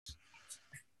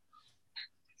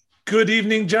Good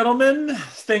evening, gentlemen.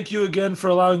 Thank you again for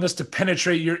allowing us to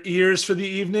penetrate your ears for the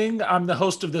evening. I'm the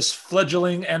host of this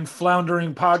fledgling and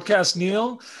floundering podcast,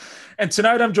 Neil. And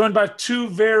tonight I'm joined by two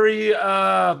very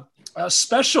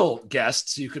special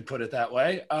guests, you could put it that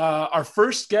way. Our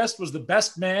first guest was the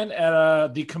best man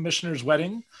at the commissioner's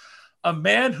wedding, a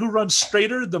man who runs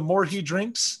straighter the more he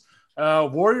drinks.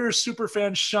 Warriors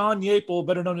superfan Sean Yapel,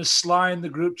 better known as Sly in the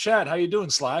group chat. How you doing,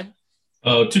 Sly?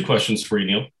 Two questions for you,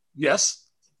 Neil. Yes.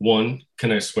 One,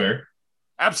 can I swear?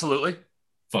 Absolutely.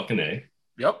 Fucking A.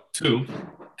 Yep. Two,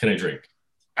 can I drink?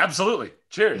 Absolutely.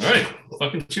 Cheers. All right.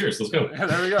 Fucking cheers. Let's go. Yeah,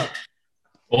 there we go.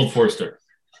 Old Forester.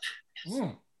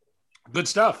 Good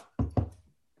stuff.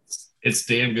 It's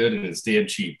damn good and it's damn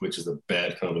cheap, which is a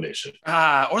bad combination.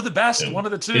 Or the best, one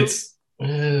of the two. It's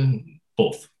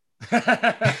both.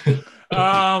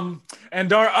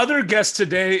 And our other guest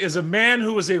today is a man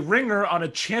who was a ringer on a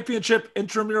championship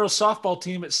intramural softball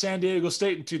team at San Diego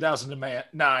State in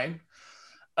 2009.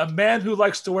 A man who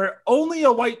likes to wear only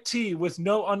a white tee with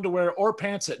no underwear or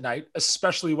pants at night,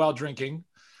 especially while drinking.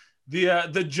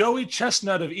 The Joey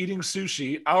Chestnut of eating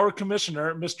sushi, our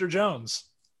commissioner, Mr. Jones.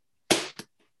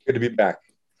 Good to be back.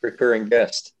 Recurring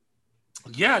guest.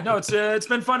 Yeah, no, it's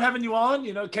been fun having you on.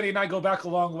 You know, Kenny and I go back a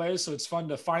long way, so it's fun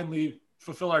to finally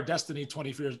fulfill our destiny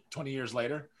 20 years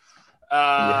later. So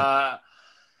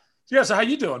how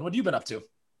you doing? What have you been up to?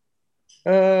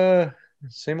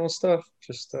 Same old stuff.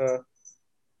 Just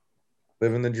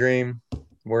living the dream,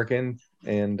 working,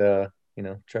 and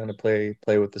trying to play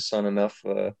with the son enough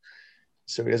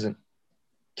so he doesn't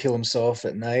kill himself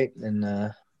at night. And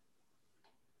how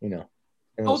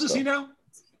old is he now?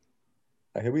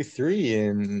 He'll be 3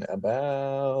 in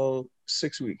about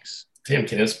 6 weeks. Damn,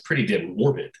 Ken, that's pretty damn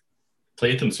morbid.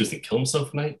 Play with him so he doesn't kill himself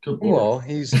at night? Good Lord. Well,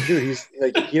 he's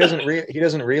like he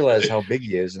doesn't realize how big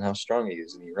he is and how strong he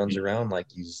is, and he runs around like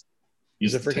he's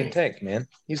a freaking tank, man.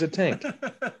 He's a tank.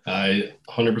 I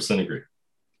 100% agree.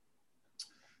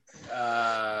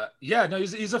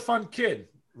 He's a fun kid.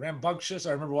 Rambunctious.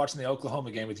 I remember watching the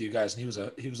Oklahoma game with you guys, and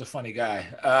he was a funny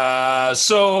guy.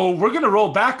 So we're gonna roll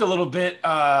back a little bit.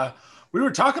 We were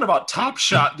talking about Top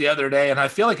Shot the other day, and I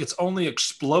feel like it's only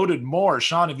exploded more.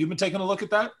 Sean, have you been taking a look at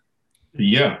that?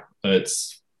 Yeah,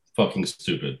 it's fucking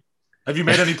stupid. Have you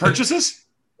made any purchases?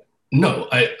 No,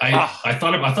 I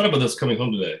thought about this coming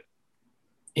home today.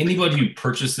 Anybody who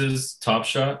purchases Top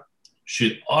Shot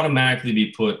should automatically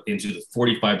be put into the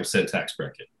 45% tax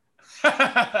bracket.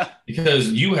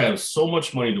 Because you have so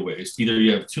much money to waste. Either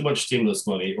you have too much stimulus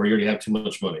money or you already have too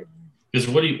much money. Because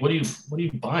what are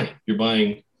you buying? You're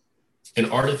buying an a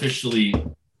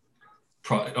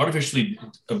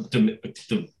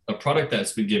product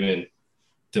that's been given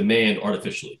demand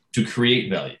artificially to create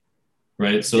value,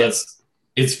 right? So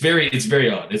it's very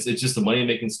odd. It's just a money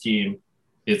making scheme.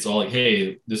 It's all like,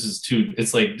 hey,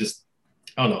 it's like just,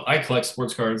 I don't know. I collect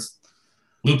sports cards.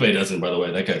 Lupe doesn't, by the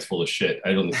way. That guy's full of shit.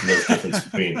 I don't know the difference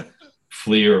between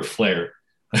Fleer or Flair.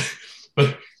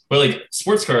 but like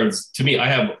sports cards, to me,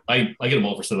 I get them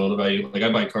all for sentimental value. Like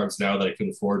I buy cards now that I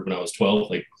couldn't afford when I was 12.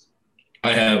 Like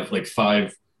I have like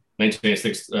 5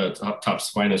 1996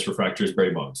 Topps Finest refractors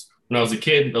Barry Bonds. When I was a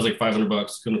kid, that was like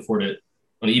 $500. Couldn't afford it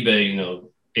on eBay.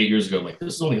 8 years ago, I'm like,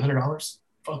 this is only $100.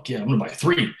 Fuck yeah, I'm gonna buy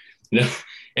 3.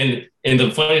 And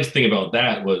the funniest thing about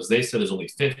that was they said there's only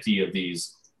 50 of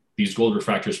these gold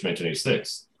refractors from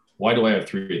 1986. Why do I have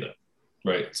 3 of them?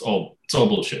 Right? It's all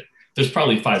bullshit. There's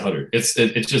probably 500. It's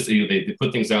just they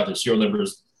put things out. There's serial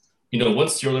numbers.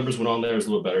 Once serial numbers went on there, it was a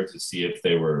little better to see if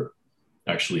they were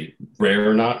actually rare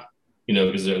or not.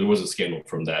 Because there was a scandal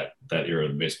from that era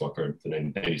of the baseball card,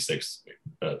 the 96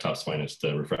 Topps Finest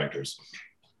refractors.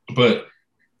 But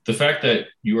the fact that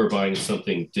you are buying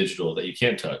something digital that you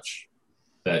can't touch,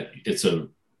 that it's a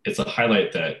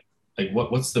highlight that like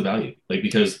what's the value? Like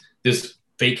because this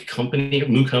fake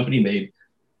new company made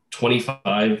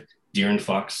 25 De'Aaron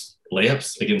Fox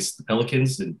layups against the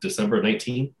Pelicans in December of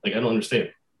 19. Like I don't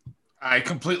understand. I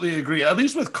completely agree. At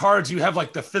least with cards, you have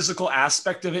like the physical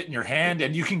aspect of it in your hand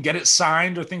and you can get it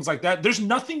signed or things like that. There's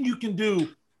nothing you can do.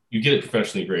 You get it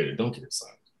professionally graded. Don't get it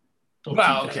signed. Don't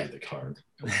keep the card.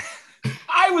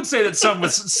 I would say that some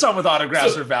with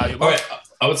autographs are valuable. All right.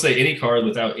 I would say any card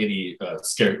without any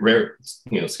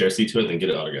scarcity to it, then get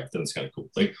it autographed. Then it's kind of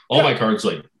cool. Like all my cards,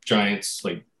 like Giants,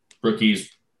 like rookies,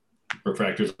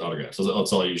 refractors, autographs.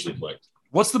 That's all I usually collect.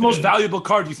 What's the most valuable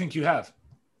card you think you have?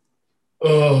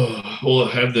 Oh, well,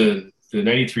 I have the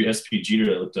 93 SP Jeter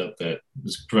that I looked up that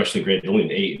was professionally graded, only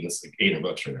an 8, and it's like $800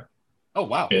 right now. Oh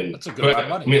wow, and that's a good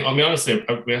amount of money. I mean, honestly, I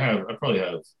probably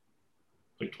have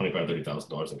like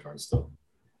 $25,000-$30,000 in cards still.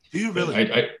 Do you really?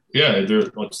 Yeah, they're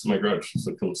just in my garage.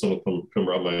 So someone come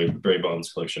rob my Barry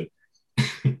Bonds collection.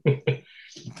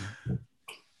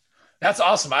 That's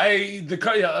awesome.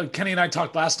 Kenny and I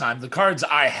talked last time. The cards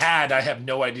I have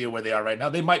no idea where they are right now.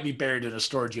 They might be buried in a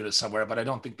storage unit somewhere, but I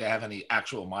don't think they have any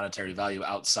actual monetary value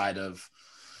outside of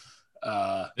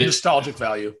nostalgic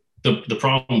value. The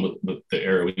problem with the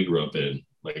era we grew up in,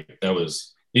 like that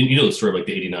was, you know, the story of like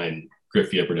the '89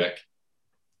 Griffey Upper Deck.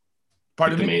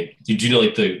 Pardon me? Did you know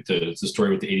like the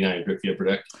story with the '89 Griffey Upper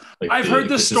Deck? Like I've heard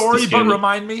the story, but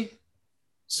remind me.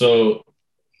 So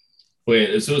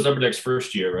it was Upper Deck's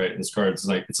first year, right? And this card it's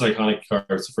an iconic card.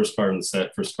 It's the first card in the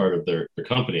set, first card of their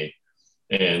company.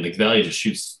 And the value just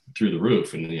shoots through the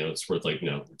roof. And, you know, it's worth like, you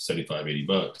know, $75,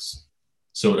 $80.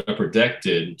 So what Upper Deck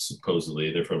did,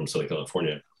 supposedly, they're from Southern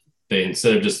California. They,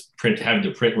 instead of just having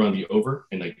to print around the over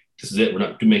and like, this is it, we're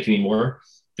not going to make any more.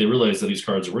 They realized that these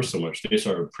cards are worth so much. They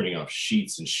started printing off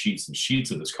sheets and sheets and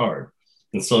sheets of this card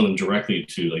and selling them directly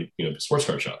to, like, you know, sports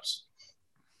card shops.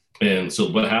 And so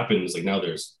what happened is, like, now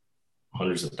there's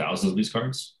hundreds of thousands of these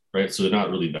cards, right? So they're not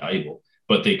really valuable,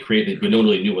 but but no one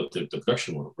really knew what the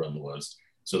production run was.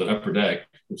 So the Upper Deck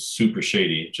was super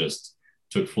shady, just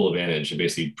took full advantage and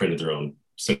basically printed their own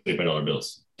 $75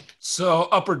 bills. So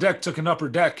Upper Deck took an Upper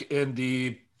Deck in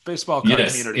the baseball card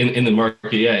community. in the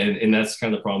market, yeah. And that's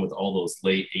kind of the problem with all those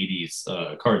late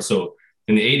 80s cards. So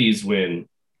in the 80s,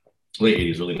 late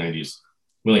 80s, early 90s,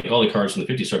 when like all the cards from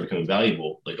the 50s started becoming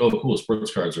valuable, like, oh, cool,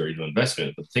 sports cards are, you know,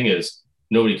 investment. But the thing is,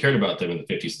 nobody cared about them in the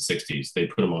 50s and 60s. They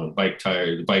put them on bike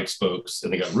tires, bike spokes,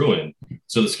 and they got ruined.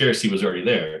 So the scarcity was already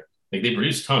there. Like, they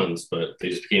produced tons, but they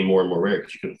just became more and more rare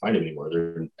because you couldn't find them anymore.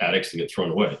 They're in attics and get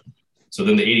thrown away. So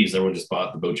then the 80s, everyone just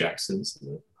bought the Bo Jacksons and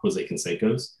the Jose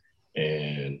Cansecos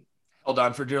and held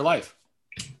on for dear life.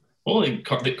 Well,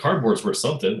 the cardboard's worth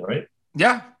something, right?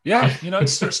 Yeah. You know, it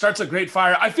starts a great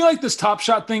fire. I feel like this Top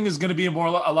Shot thing is going to be a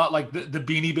lot like the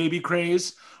Beanie Baby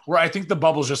craze, where I think the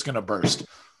bubble's just going to burst.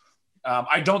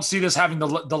 I don't see this having the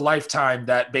lifetime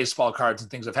that baseball cards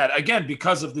and things have had, again,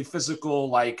 because of the physical,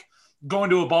 like going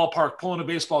to a ballpark, pulling a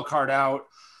baseball card out,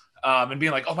 and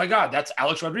being like, oh my God, that's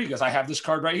Alex Rodriguez. I have this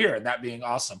card right here. And that being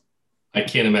awesome. I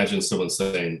can't imagine someone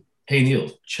saying, hey, Neil,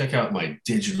 check out my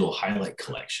digital highlight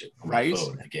collection on my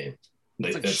phone that game.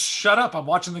 Like, shut up. I'm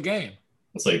watching the game.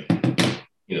 It's like,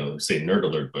 you know, say nerd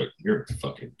alert, but you're a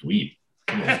fucking dweeb.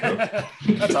 Come on, bro.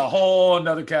 That's a whole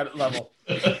another level.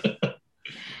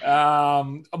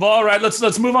 Well, all right,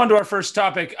 let's move on to our first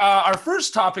topic. Our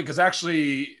first topic is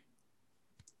actually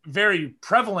very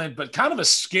prevalent, but kind of a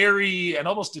scary and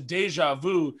almost a deja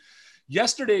vu.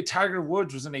 Yesterday, Tiger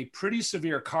Woods was in a pretty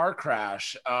severe car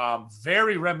crash,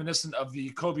 very reminiscent of the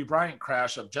Kobe Bryant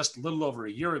crash of just a little over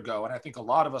a year ago. And I think a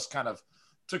lot of us kind of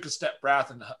took a step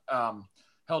back and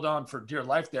held on for dear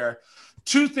life there.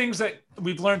 Two things that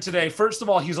we've learned today. First of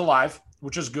all, he's alive,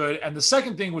 which is good. And the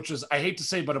second thing, which is, I hate to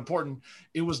say, but important,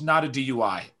 it was not a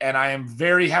DUI. And I am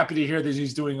very happy to hear that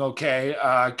he's doing okay.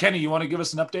 Kenny, you want to give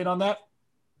us an update on that?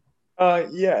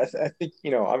 Yeah, I think,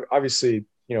 you know, obviously,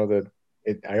 you know,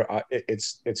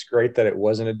 it's great that it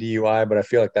wasn't a DUI, but I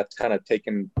feel like that's kind of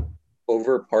taken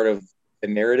over part of the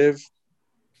narrative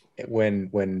when,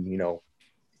 you know,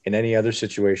 in any other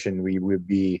situation, we would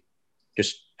be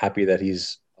just happy that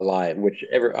he's alive, which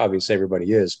obviously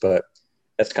everybody is, but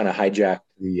that's kind of hijacked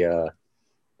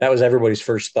that was everybody's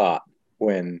first thought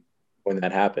when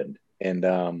that happened. And,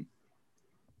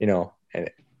 you know, and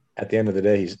at the end of the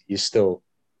day, he's still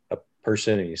a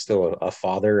person and he's still a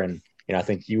father. And, you know, I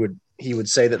think he would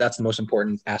say that that's the most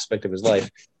important aspect of his life.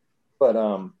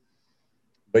 But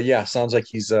yeah, sounds like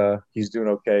he's doing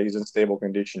okay. He's in stable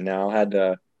condition now.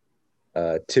 Had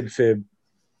tib fib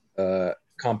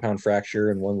compound fracture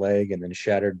in one leg and then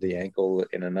shattered the ankle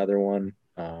in another one.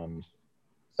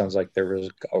 Sounds like there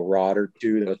was a rod or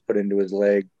two that was put into his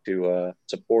leg to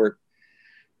support.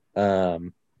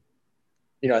 You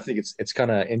know, I think it's kind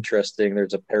of interesting.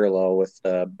 There's a parallel with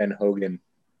Ben Hogan.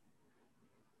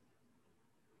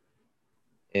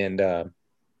 And,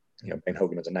 you know, Ben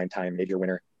Hogan was a 9-time major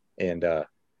winner. And I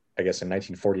guess in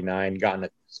 1949, got in a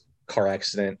car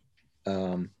accident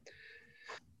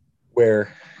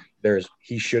where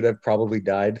he should have probably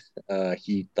died.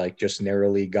 He like just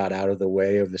narrowly got out of the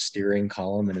way of the steering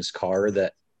column in his car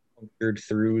that punctured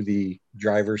through the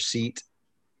driver's seat.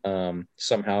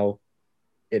 Somehow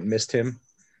it missed him.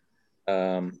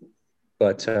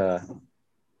 But that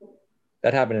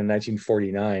happened in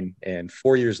 1949. And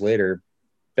 4 years later,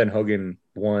 Ben Hogan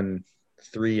won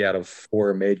 3 out of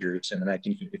 4 majors in the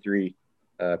 1953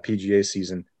 PGA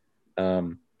season.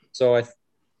 So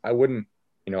I wouldn't,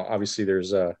 you know, obviously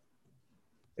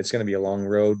it's going to be a long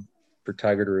road for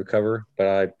Tiger to recover,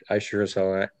 but I sure as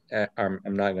hell I'm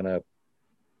not going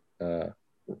to,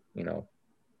 you know,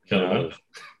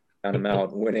 found him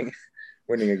out, winning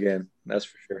again. That's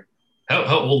for sure.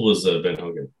 How old was Ben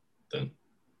Hogan then?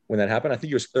 When that happened, I think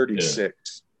he was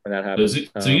 36 when that happened.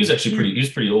 So he was actually pretty. He was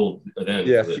pretty old then.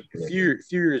 Yeah, a few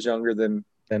years younger than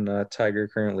Tiger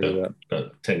currently.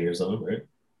 About 10 years on, right?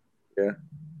 Yeah.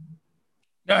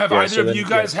 Now, have either of you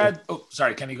guys had? Oh,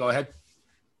 sorry, Kenny, go ahead.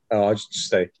 I'll just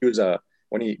say he was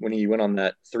when he went on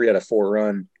that 3 out of 4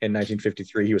 run in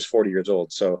 1953, he was 40 years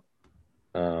old. So,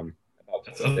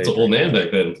 that's an old man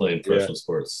back then playing professional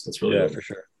sports. That's really old. For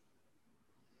sure.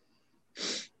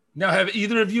 Now, have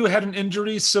either of you had an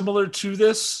injury similar to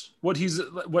this? What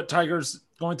Tiger's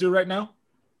going through right now?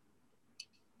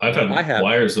 I've had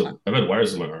wires in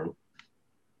my arm.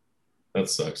 That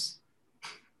sucks.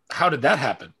 How did that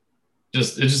happen?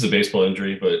 It's just a baseball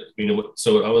injury, but you know what?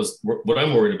 So what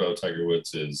I'm worried about Tiger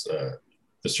Woods is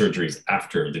the surgeries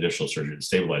after the initial surgery to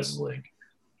stabilize his leg.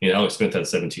 You know, Alex Smith had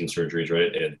 17 surgeries,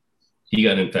 right? And he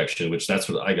got an infection, which that's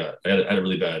what I got. I had a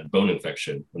really bad bone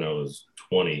infection when I was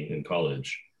 20 in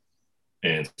college.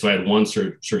 And so I had one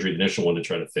surgery, the initial one to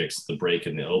try to fix the break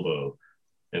in the elbow,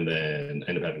 and then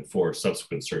ended up having 4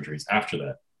 subsequent surgeries after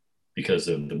that because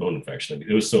of the bone infection.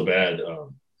 It was so bad.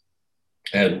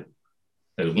 I had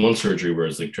one surgery where I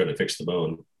was like trying to fix the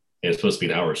bone, and it's supposed to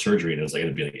be an hour surgery, and it was like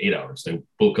going to be like 8 hours. And I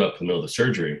woke up in the middle of the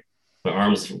surgery, my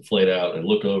arms flayed out, and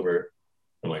look over.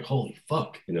 I'm like, holy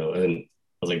fuck, you know. And I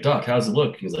was like, Doc, how's it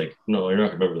look? He's like, no, you're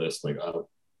not gonna remember this. I'm like, I'm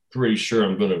pretty sure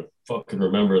I'm gonna fucking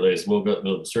remember that I just woke up in the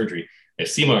middle of the surgery. I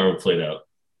see my arm flayed out.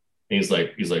 And he's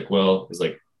like,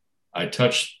 I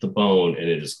touched the bone and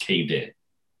it just caved in. And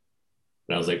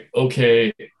I was like,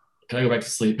 okay, can I go back to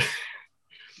sleep?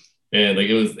 And like,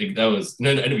 it was like, that was, and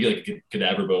then it ended up being like a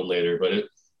cadaver bone later, but it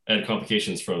had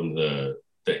complications from the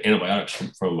antibiotics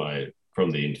from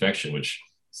the infection, which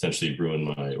essentially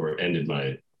ended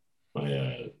my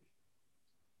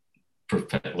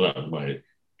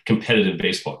competitive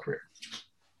baseball career.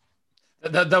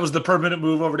 That was the permanent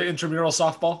move over to intramural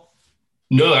softball?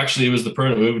 No, actually, it was the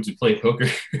permanent move to play poker.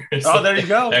 So there you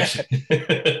go.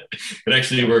 It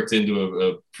actually worked into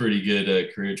a pretty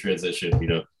good career transition. You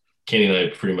know, Kenny and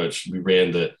I we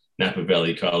ran the Napa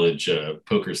Valley College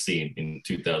poker scene in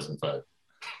 2005.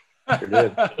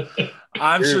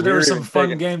 I'm sure there were some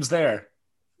fun games there.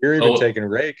 We were even taking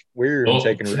rake. We used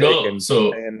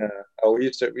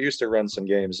to run some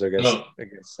games against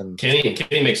some. Kenny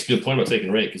makes a good point about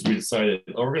taking rake because we decided,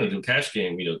 we're going to do a cash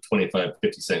game, 25,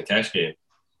 50 cent cash game.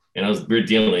 And we were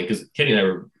dealing because Kenny and I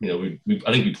were, I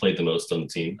think we played the most on the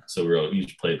team. So we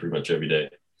each played pretty much every day.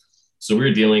 So we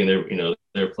were dealing and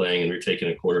they're playing and we were taking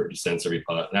a quarter, 50 cents every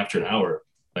pot. And after an hour,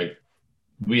 like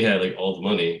we had like all the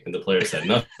money and the players had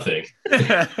nothing.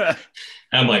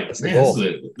 I'm like, man,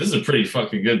 this is a pretty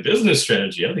fucking good business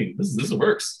strategy. I think this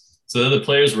works. So the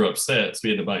players were upset, so we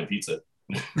had to buy pizza.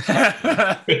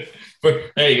 But,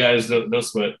 hey guys, no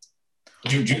sweat.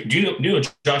 Do you know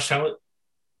Josh Hallett?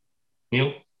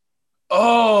 Neil?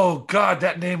 Oh God,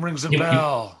 that name rings a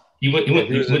bell. He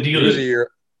was a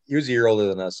year older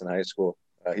than us in high school.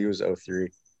 He was 03.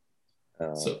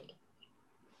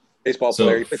 Baseball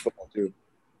player. He played football too.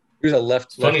 He was a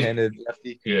left-handed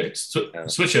lefty. Yeah,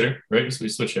 switch hitter, right? He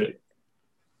switch hit.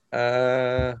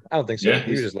 I don't think so. Yeah,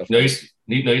 he was just left. No,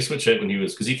 he switched hit when he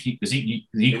was because he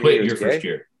quit your first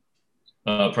year.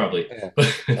 Probably. Yeah.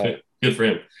 Good for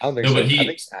him. I don't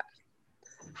think so.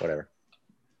 But whatever.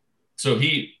 So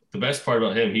the best part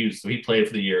about him, he played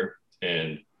for the year,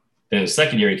 and then the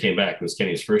second year he came back. It was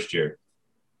Kenny's first year,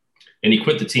 and he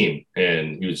quit the team,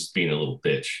 and he was just being a little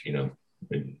bitch, and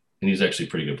he was actually a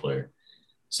pretty good player.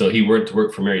 So he worked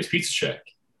for Mary's Pizza Shack,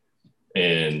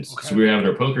 and so we were having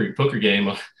our poker game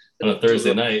on a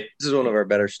Thursday night. This is one of our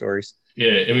better stories.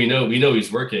 Yeah, and we know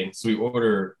he's working, so we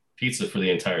order pizza for the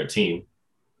entire team.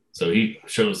 So he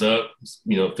shows up,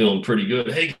 feeling pretty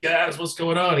good. Hey guys, what's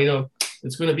going on?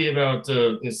 It's going to be about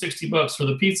 $60 for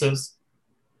the pizzas.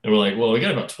 And we're like, well, we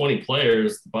got about 20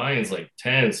 players. The buy-in's like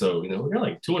 10, so we got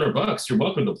like $200. You're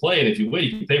welcome to play, and if you win,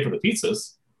 you can pay for the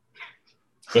pizzas.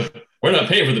 But we're not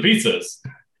paying for the pizzas.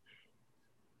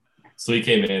 So he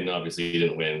came in. Obviously, he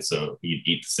didn't win, so he'd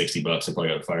eat the $60 and probably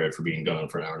got fired for being gone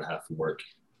for an hour and a half of work.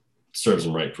 Serves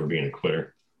him right for being a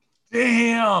quitter.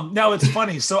 Damn. Now it's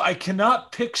funny. So I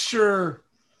cannot picture,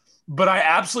 but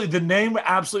the name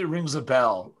absolutely rings a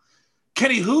bell.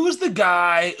 Kenny, who was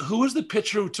the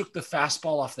pitcher who took the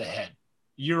fastball off the head?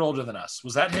 A year older than us.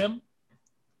 Was that him?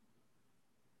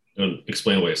 Don't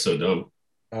explain why it's so dumb.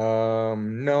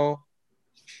 No.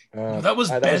 No, that was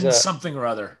Ben something or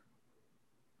other.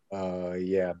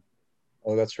 Yeah.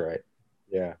 Oh, that's right.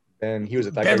 Yeah. Ben, he was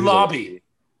a Ben Lobby.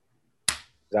 Is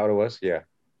that what it was? Yeah.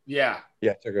 Yeah.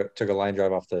 Yeah. Took a line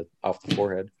drive off the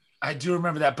forehead. I do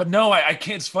remember that, but no, I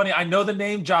can't. It's funny. I know the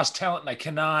name Josh Talent,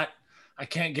 and I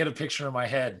can't get a picture in my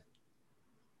head.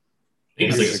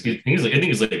 I think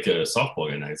he's like a softball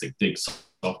guy now. He's like big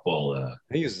softball. I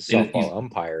think he's a softball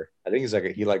umpire. I think he's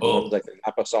like owns like the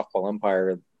Napa softball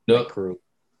umpire crew.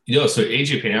 So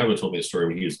AJ Paniagua told me a story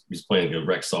when he was playing a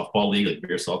rec softball league, like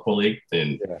beer softball league,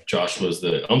 and Josh was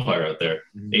the umpire out there.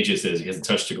 Mm-hmm. AJ says he hasn't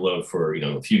touched a glove for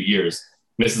a few years,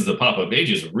 misses the pop up. AJ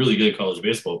is a really good college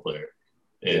baseball player,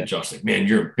 and Josh's like, "Man,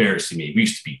 you're embarrassing me. We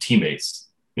used to be teammates."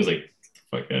 He was like,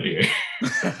 "Fuck out of here."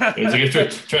 He was like,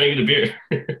 trying to get a beer.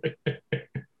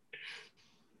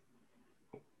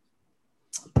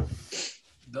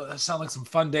 That sounds like some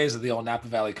fun days at the old Napa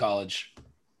Valley College.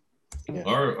 Yeah.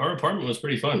 Our apartment was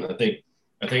pretty fun. I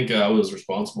think I was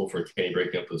responsible for Kenny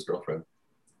breaking up with his girlfriend.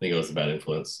 I think I was a bad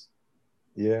influence.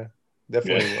 Yeah,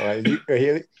 definitely.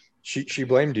 Yeah. She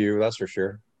blamed you, that's for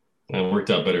sure. And it worked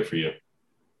out better for you.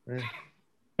 Yeah.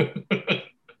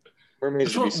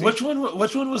 Which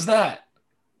one was that?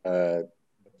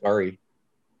 Sorry.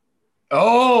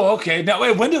 Oh, okay. Now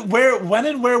wait, when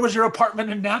and where was your apartment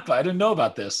in Napa? I didn't know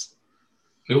about this.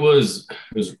 It was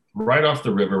right off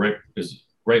the river, right?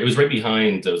 It was right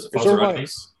behind those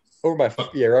Fazerati's. Right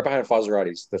behind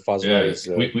Fazerati's. The Fazerati's.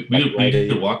 Yeah, we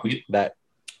did walk. That.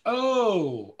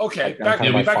 Oh, okay. Back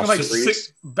in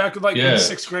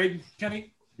sixth grade,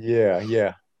 Kenny.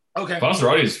 Yeah. Okay.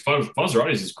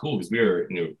 Fazerati's is cool because we were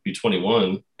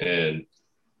B21 and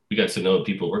we got to know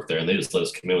people who work there, and they just let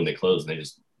us come in when they closed, and they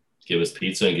just give us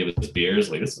pizza and give us beers.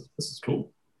 Like this is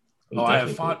cool. I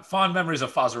have fond memories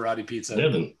of Fazerati pizza. Yeah,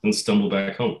 then stumble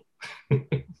back home.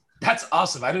 That's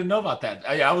awesome. I didn't know about that.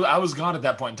 I was gone at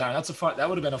that point in time. That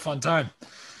would have been a fun time.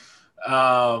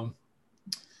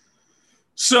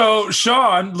 So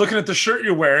Sean, looking at the shirt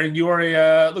you're wearing, you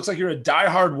are looks like you're a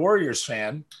diehard Warriors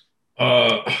fan.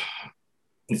 Let's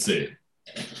see.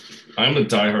 I'm a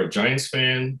diehard Giants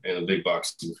fan and a big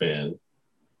boxing fan.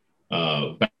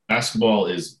 Basketball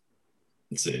is,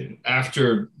 let's see,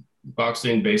 after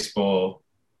boxing, baseball,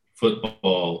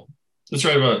 football. It's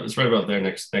right about there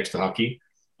next to hockey.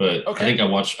 But I think I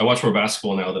watch more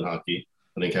basketball now than hockey.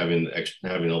 I think having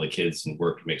all the kids and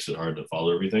work makes it hard to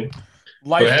follow everything.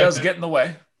 Life does get in the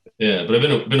way. Yeah, but I've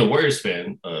been a Warriors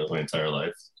fan my entire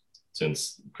life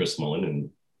since Chris Mullin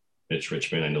and Mitch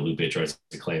Richmond. I know Lupe tries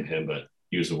to claim him, but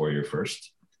he was a Warrior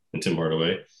first, and Tim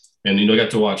Hardaway. And I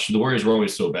got to watch. The Warriors were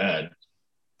always so bad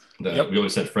that we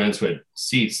always had friends who had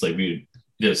seats. Like we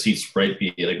had seats right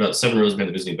about 7 rows behind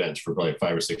the visiting bench for probably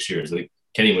 5 or 6 years. I think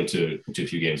Kenny went to a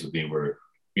few games with me where.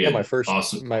 My first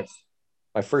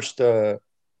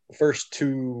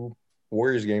 2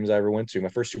 Warriors games I ever went to, my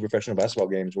first 2 professional basketball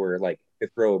games were like 5th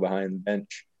row behind the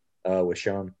bench with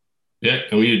Sean. Yeah,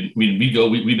 and we'd go.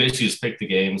 We basically just picked the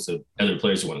games of other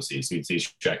players we want to see. So we'd see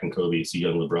Shaq and Kobe, see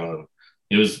young LeBron.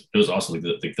 It was awesome. Like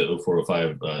the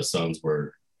 04-05 Suns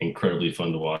were incredibly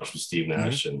fun to watch with Steve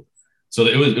Nash, and so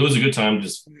it was a good time to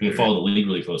just follow the league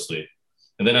really closely.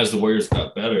 And then as the Warriors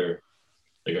got better,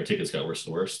 like our tickets got worse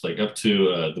and worse. Like up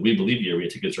to the We Believe year, we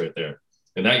had tickets right there.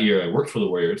 And that year, I worked for the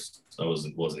Warriors. I was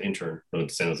an intern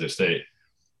at San Jose State,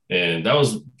 and that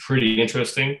was pretty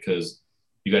interesting because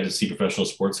you got to see professional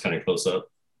sports kind of close up,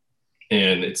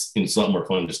 and it's a lot more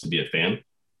fun just to be a fan.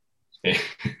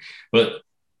 But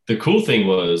the cool thing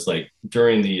was like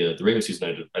during the regular season,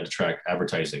 I had to track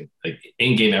advertising, like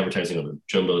in-game advertising of the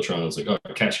jumbotrons,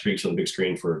 like Cash Creek's on the big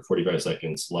screen for 45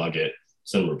 seconds, log it,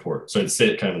 send a report. So I'd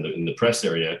sit kind of in the press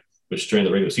area, which during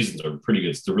the regular seasons are pretty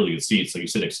good. They're really good seats. Like you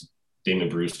sit next to Damon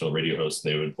Bruce, a radio host,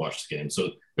 and they would watch the game. So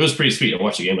it was pretty sweet. I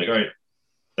watched the game, like, all right,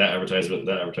 that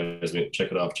advertisement,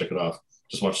 check it off,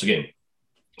 just watch the game.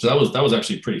 So that was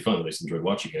actually pretty fun. I just enjoyed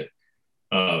watching it.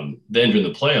 Then during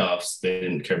the playoffs, they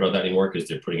didn't care about that anymore because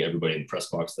they're putting everybody in the press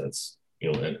box that's,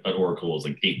 at Oracle was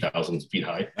like 8,000 feet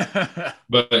high.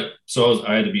 But so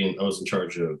I was in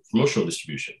charge of promotional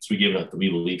distribution. So we gave out the We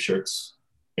Believe shirts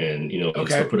and, so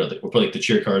we'll put like the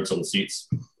cheer cards on the seats.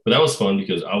 But that was fun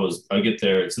because I get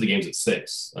there, so the game's at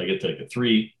 6. I get there like at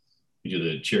 3. We do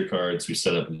the cheer cards, we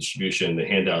set up the distribution, they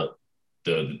hand out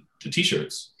the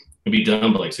t-shirts. It'd be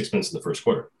done by like 6 minutes in the first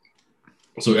quarter.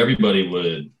 So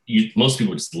everybody most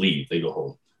people would just leave. They go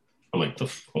home. I'm like, I'm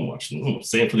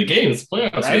staying for the game. It's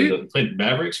playoffs. Right? They played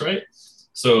Mavericks, right?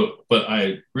 So, but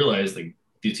I realized like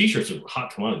the t-shirts are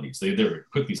hot commodities. They're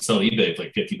quickly selling eBay for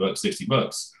like $50,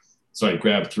 $60. So I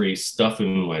grabbed 3, stuff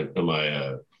them in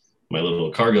my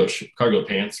little cargo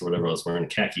pants or whatever I was wearing,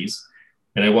 khakis,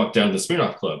 and I walked down to the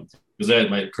Smirnoff Club because I had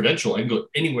my credential. I could go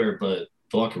anywhere but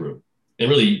the locker room. And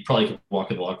really, you probably could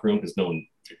walk in the locker room because no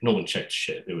one checked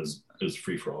shit. It was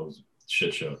free for all. It was a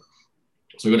shit show.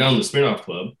 So I go down to the Smirnoff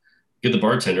Club, get the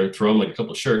bartender, throw him like a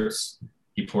couple of shirts.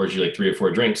 He pours you like 3 or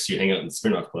 4 drinks. You hang out in the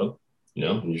Smirnoff Club,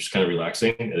 and you're just kind of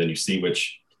relaxing. And then you see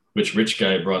which rich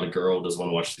guy brought a girl, doesn't want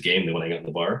to watch the game. They want to hang out in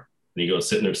the bar. And you go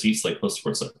sit in their seats like close to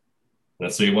sports. And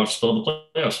that's how you watch all the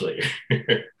playoffs for that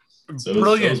year. So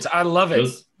brilliant. I love it.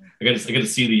 I got to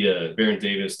see the Baron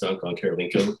Davis dunk on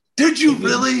Karolinko. Did you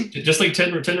really? Just like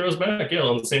 10 rows back. Yeah,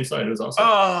 on the same side. It was awesome.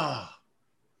 Oh,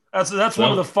 that's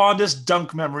one of the fondest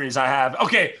dunk memories I have.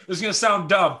 Okay, this is going to sound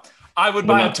dumb. I would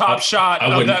buy a top shot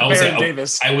of that Baron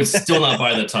Davis. I would still not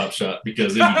buy the top shot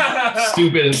because it'd be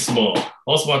stupid and small.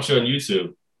 Also watch it on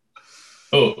YouTube.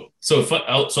 Oh, so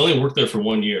I only worked there for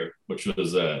 1 year, which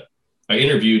was I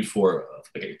interviewed for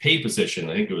like a paid position.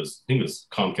 I think it was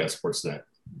Comcast Sportsnet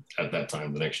at that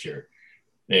time the next year.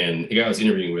 And the guy I was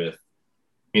interviewing with,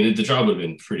 I mean, the job would have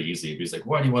been pretty easy. He's like,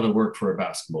 "Why do you want to work for a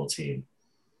basketball team?"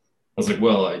 I was like,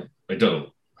 "Well, I don't.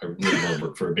 I really want to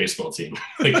work for a baseball team."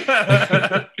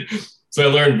 So I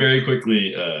learned very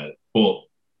quickly. I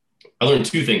learned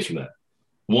 2 things from that.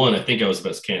 One, I think I was the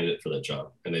best candidate for that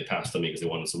job, and they passed on me because they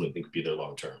wanted someone who think would be there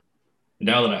long term.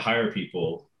 Now that I hire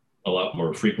people a lot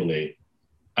more frequently,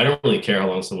 I don't really care how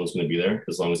long someone's going to be there,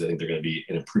 as long as I think they're going to be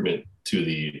an improvement to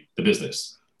the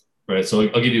business, right? So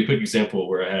I'll give you a quick example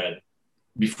where I had,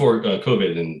 before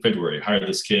COVID in February, hired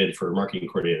this kid for marketing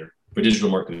coordinator for digital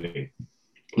marketing.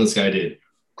 And this guy did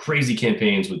crazy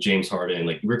campaigns with James Harden.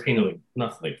 Like, we were paying him like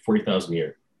nothing, like $40,000 a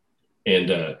year.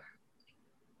 And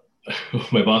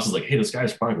my boss is like, "Hey, this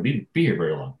guy's probably going to be here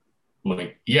very long." I'm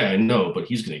like, "Yeah, I know, but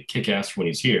he's going to kick ass when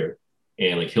he's here.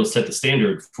 And like, he'll set the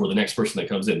standard for the next person that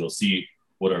comes in. They'll see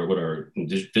what our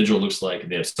digital looks like,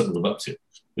 and they have something to live up to.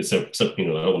 Except, I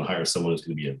don't want to hire someone who's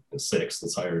going to be a 6.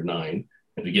 Let's hire a 9.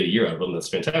 If we get a year out of them, that's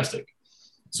fantastic."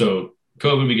 So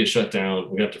COVID, we get shut down.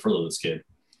 We have to furlough this kid.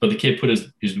 But the kid put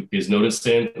his notice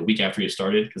in a week after he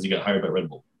started because he got hired by Red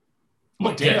Bull. I'm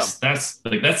like, yes, that's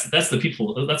the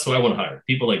people. That's what I want to hire.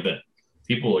 People like that.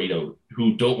 People,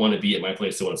 who don't want to be at my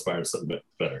place. They want to aspire to something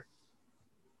better.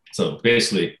 So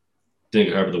basically, didn't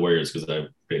get hired by the Warriors because I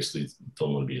basically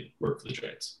don't want to work for the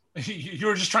Giants. You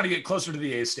were just trying to get closer to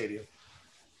the A's stadium.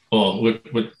 Well,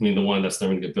 the one that's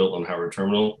never going to get built on Howard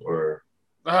Terminal, or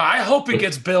I hope it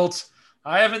gets built.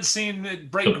 I haven't seen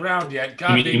it break ground yet.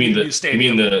 God, you mean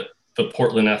the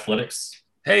Portland Athletics?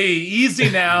 Hey, easy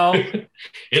now.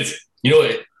 It's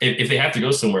if they have to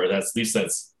go somewhere,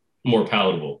 that's more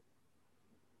palatable.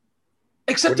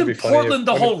 Except in Portland,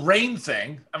 the whole rain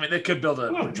thing. I mean, they could build a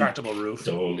retractable roof.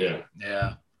 Dome,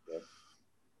 yeah.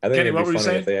 I think it'd be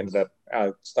funny if they ended up.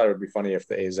 I thought it would be funny if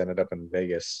the A's ended up in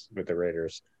Vegas with the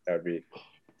Raiders. That would be.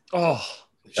 Oh,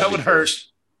 that would hurt.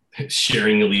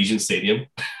 Sharing Allegiant Stadium.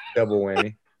 Double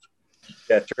whammy.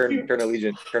 Yeah, turn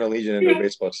Allegiant into a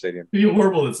baseball stadium. It'd be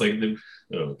horrible. It's like,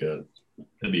 oh god,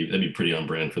 that'd be pretty on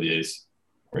brand for the A's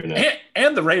right now.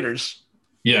 And the Raiders.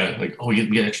 Yeah, like, oh, we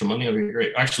get extra money. Okay,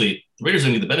 great. Actually, the Raiders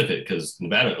don't need the benefit because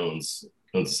Nevada owns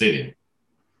the stadium.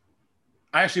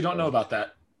 I actually don't know about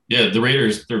that. Yeah, the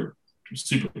Raiders, they're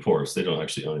super poor, so they don't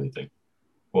actually own anything.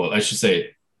 Well, I should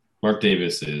say Mark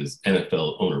Davis is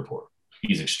NFL owner poor.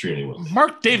 He's extremely wealthy.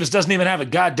 Mark Davis doesn't even have a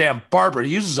goddamn barber.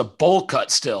 He uses a bowl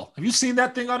cut still. Have you seen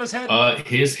that thing on his head?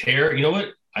 His hair, you know what?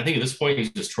 I think at this point,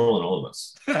 he's just trolling all of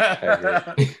us.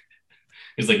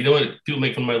 He's like, you know what? People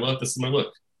make fun of my look. This is my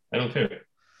look. I don't care.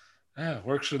 Yeah,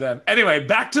 works for them. Anyway,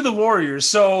 back to the Warriors.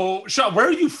 So, Sean, where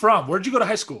are you from? Where'd you go to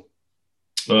high school?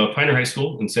 Pioneer High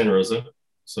School in Santa Rosa.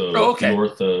 So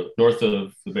north of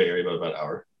the Bay Area, about an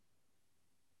hour.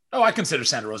 Oh, I consider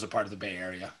Santa Rosa part of the Bay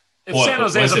Area. If San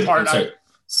Jose is a part of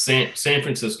San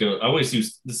Francisco, I always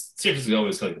use this. San Francisco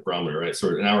always kind of like the barometer, right?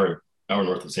 Sort of an hour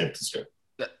north of San Francisco.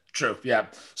 True, yeah.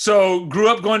 So grew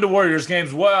up going to Warriors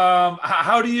games. How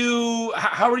are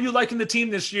you liking the team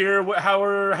this year? How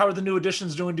are the new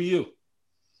additions doing to you?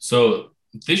 So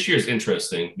this year is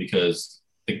interesting because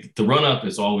the run up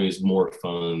is always more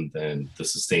fun than the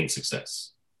sustained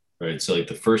success, right? So like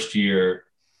the first year,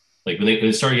 like when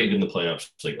they started getting in the playoffs,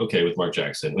 it's like, okay, with Mark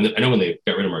Jackson. I know when they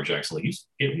got rid of Mark Jackson, like you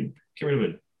get rid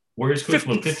of a Warriors coach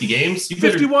won 50 games,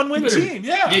 51 win team,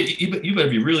 yeah. You better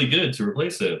be really good to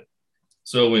replace him.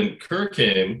 So when Kerr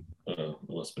came, I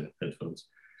lost my headphones.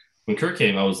 When Kerr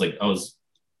came, I was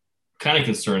kind of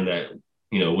concerned that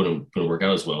it wouldn't work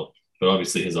out as well. But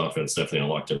obviously, his offense definitely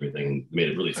unlocked everything and made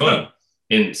it really fun.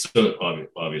 And so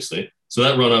obviously, so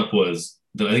that run up was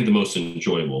I think the most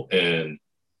enjoyable. And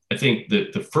I think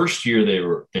that the first year they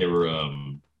were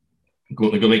making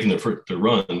their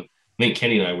run. I think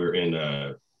Kenny and I were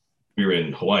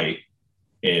in Hawaii,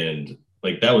 and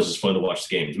like that was just fun to watch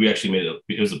the games. We actually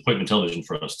it was appointment television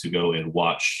for us to go and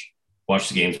watch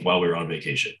the games while we were on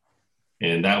vacation,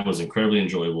 and that was incredibly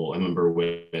enjoyable. I remember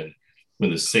when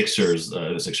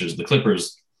the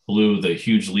Clippers blew the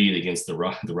huge lead against the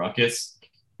Rockets.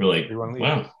 We're like,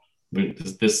 wow,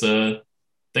 thanks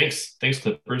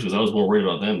Clippers, because I was more worried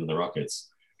about them than the Rockets.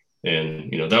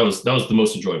 And that was the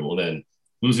most enjoyable. And then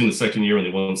losing the second year when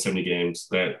they won 70 games,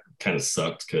 that kind of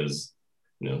sucked because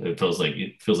it feels like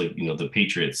the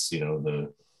Patriots,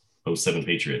 the 07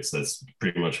 Patriots. That's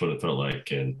pretty much what it felt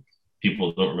like. And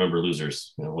people don't remember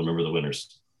losers, remember the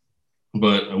winners.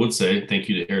 But I would say thank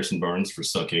you to Harrison Barnes for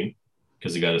sucking,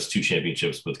 because he got us 2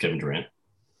 championships with Kevin Durant,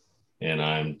 and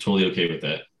I'm totally okay with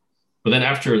that. But then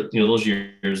after those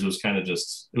years, it was kind of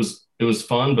just it was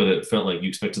fun, but it felt like you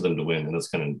expected them to win, and it's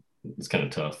kind of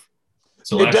tough.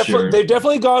 So they've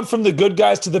definitely gone from the good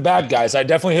guys to the bad guys. I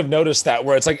definitely have noticed that,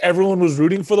 where it's like everyone was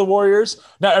rooting for the Warriors.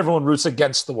 Now everyone roots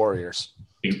against the Warriors.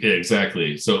 Yeah,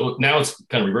 exactly. So now it's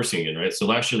kind of reversing again, right? So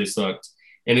last year they sucked,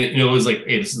 and it was like,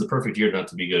 hey, this is the perfect year not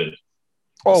to be good.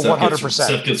 Oh, 100%.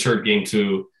 Steph gets hurt game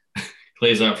 2,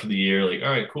 plays out for the year. Like,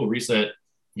 all right, cool, reset.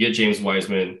 You get James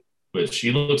Wiseman, which he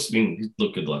looked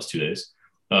good the last 2 days.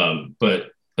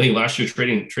 But I think last year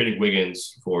trading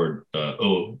Wiggins for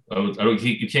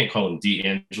you can't call him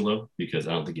D'Angelo, because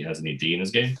I don't think he has any D in his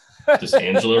game. Just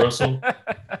Angelo Russell.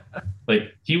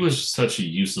 Like, he was such a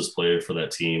useless player for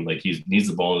that team. Like, he needs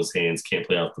the ball in his hands, can't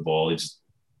play off the ball.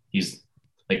 He's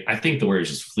like, I think the Warriors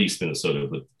just fleeced Minnesota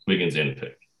with Wiggins and a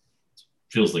pick.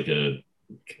 Feels like a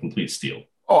complete steal.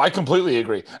 Oh, I completely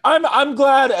agree. I'm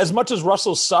glad, as much as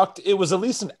Russell sucked, it was at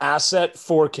least an asset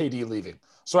for KD leaving.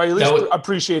 So I at least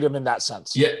appreciate him in that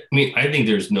sense. Yeah, I mean, I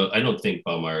don't think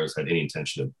Bob Myers had any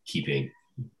intention of keeping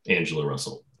Angelo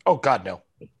Russell. Oh, God, no.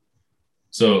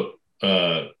 So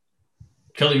Kelly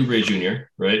Oubre Jr.,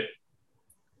 right?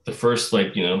 The first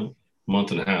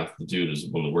month and a half, the dude is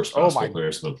one of the worst basketball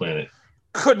players on the planet.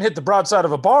 Couldn't hit the broadside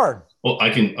of a barn. Well,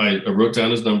 I wrote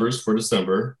down his numbers for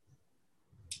December.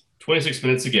 26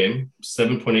 minutes a game,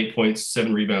 7.8 points,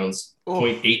 7 rebounds,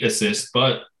 0.8 assists,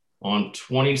 but on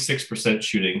 26%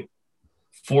 shooting,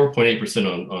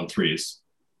 4.8% on threes.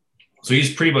 So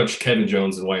he's pretty much Kevin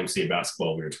Jones in YMCA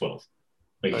basketball when we were 12.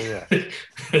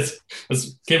 That's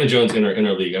Kevin Jones in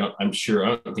our league. I don't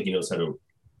think he knows how to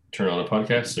turn on a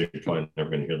podcast, so you're probably never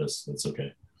going to hear this. That's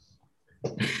okay.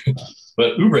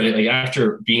 But Oubre,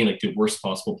 after being the worst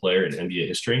possible player in NBA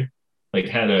history,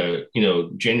 had a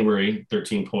January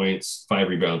 13 points, 5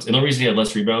 rebounds, and the reason he had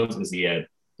less rebounds is he had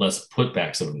less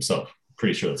putbacks of himself.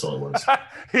 Pretty sure that's all it was.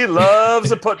 He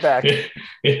loves a putback.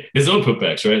 His own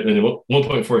putbacks, right? And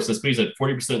 1.4 assists, but he's at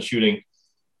 40% shooting,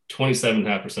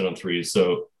 27.5% on threes.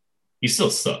 So he still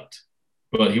sucked,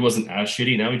 but he wasn't as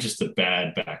shitty. Now he's just a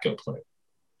bad backup player.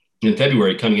 In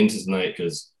February, coming into tonight,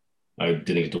 because I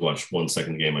didn't get to watch 1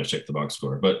 second of the game, I checked the box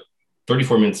score, but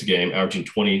 34 minutes a game, averaging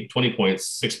 20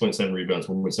 points, 6.7 rebounds,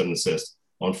 1.7 assists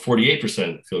on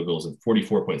 48% field goals and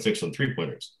 44.6 on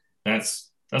 3-pointers. That's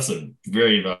a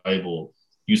very valuable,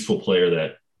 useful player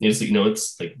that is,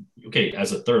 it's like, okay,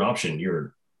 as a third option,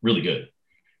 you're really good.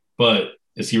 But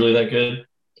is he really that good?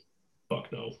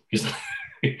 Fuck no. He's not.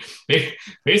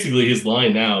 Basically, his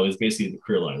line now is basically the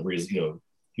career line, where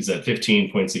he's at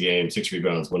 15 points a game, 6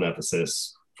 rebounds, 1.5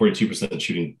 assists, 42%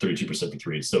 shooting, 32% for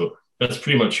threes. So that's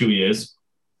pretty much who he is.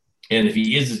 And if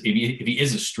he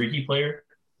is a streaky player,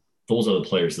 those are the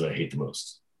players that I hate the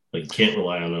most. You can't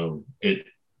rely on them.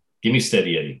 Give me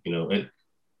steady Eddie, and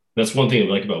that's one thing I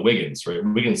like about Wiggins, right?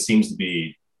 Wiggins seems to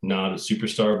be not a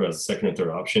superstar, but as a second or third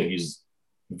option, he's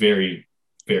very,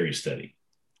 very steady.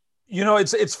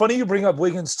 It's funny you bring up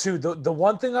Wiggins too. The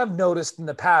one thing I've noticed in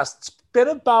the past, it's been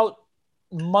about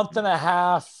a month and a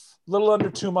half, little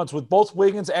under 2 months with both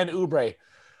Wiggins and Oubre.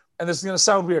 And this is going to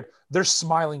sound weird. They're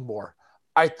smiling more.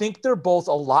 I think they're both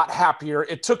a lot happier.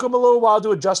 It took them a little while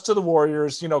to adjust to the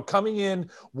Warriors. Coming in,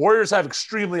 Warriors have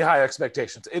extremely high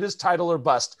expectations. It is title or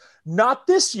bust. Not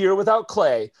this year without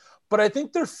Clay, but I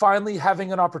think they're finally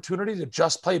having an opportunity to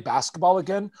just play basketball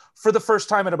again for the first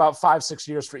time in about 5-6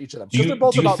 years for each of them. Because they're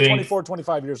both about 24,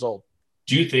 25 years old.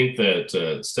 Do you think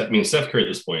that, Steph Curry at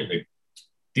this point,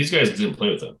 these guys didn't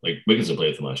play with them. Wiggins didn't play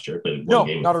with them last year. No,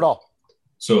 not at all.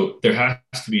 So there has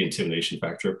to be an intimidation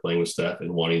factor playing with Steph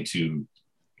and wanting to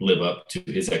live up to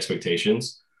his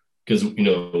expectations. Because, when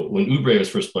Oubre was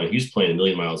first playing, he was playing a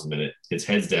million miles a minute, his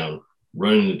head's down,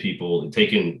 running into people and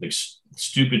taking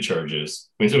stupid charges.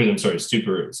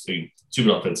 Stupid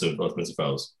offensive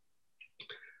fouls.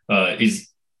 I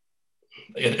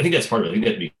think that's part of it. I think they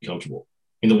have to be comfortable.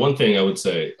 The one thing I would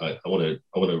say, I want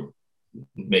to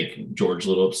make George a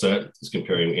little upset is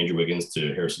comparing Andrew Wiggins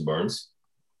to Harrison Barnes.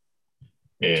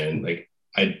 And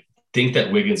I think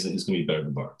that Wiggins is going to be better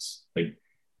than Barnes.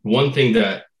 One thing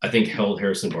that I think held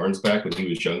Harrison Barnes back when he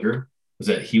was younger was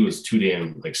that he was too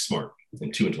damn smart.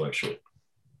 and too intellectual.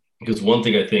 Because one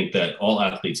thing I think that all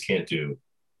athletes can't do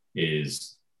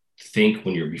is think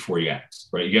before you act,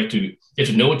 right? You have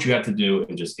to know what you have to do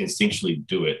and just instinctually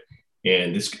do it.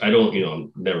 And this, I don't,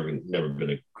 I'm never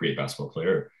been a great basketball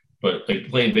player, but like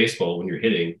playing baseball, when you're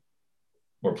hitting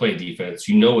or playing defense,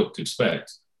 you know what to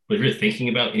expect. But if you're thinking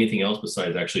about anything else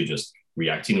besides actually just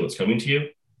reacting to what's coming to you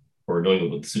or knowing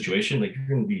about the situation, like you're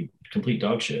going to be complete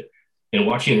dog shit. And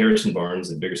watching Harrison Barnes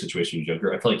in bigger situations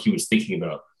younger, I felt like he was thinking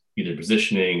about either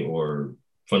positioning or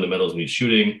fundamentals when he's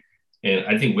shooting. And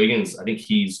I think Wiggins, I think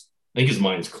his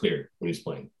mind's clear when he's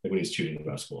playing, like when he's shooting the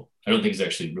basketball. I don't think he's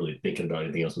actually really thinking about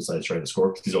anything else besides trying to score,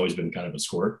 because he's always been kind of a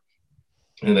scorer.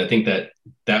 And I think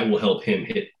that will help him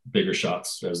hit bigger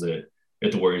shots as the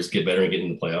Warriors get better and get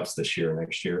into the playoffs this year and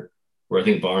next year. Where I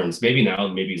think Barnes, maybe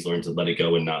he's learned to let it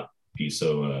go and not be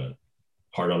so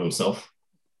hard on himself.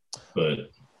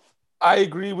 But I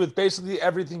agree with basically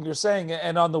everything you're saying.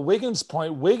 And on the Wiggins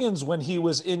point, Wiggins, when he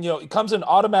was in, it comes in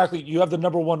automatically. You're the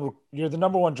number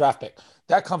one draft pick.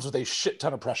 That comes with a shit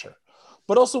ton of pressure.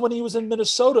 But also when he was in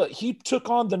Minnesota, he took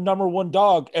on the number one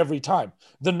dog every time.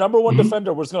 The number one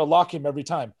defender was going to lock him every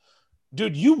time.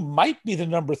 Dude, you might be the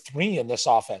number 3 in this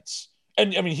offense.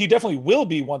 And I mean, he definitely will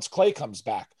be once Clay comes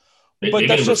back. But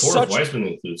that's just such. Wiseman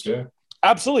includes, yeah.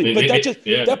 Absolutely. But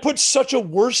that puts such a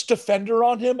worse defender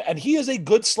on him. And he is a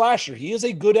good slasher. He is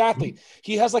a good athlete.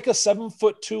 He has like a 7'2"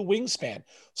 wingspan.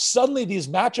 Suddenly these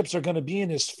matchups are going to be in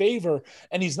his favor,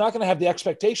 and he's not going to have the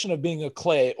expectation of being a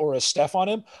Clay or a Steph on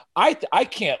him. I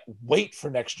can't wait for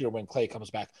next year when Clay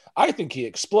comes back. I think he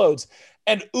explodes.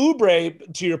 And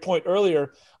Oubre, to your point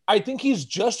earlier, I think he's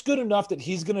just good enough that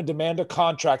he's going to demand a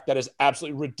contract that is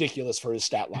absolutely ridiculous for his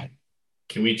stat line.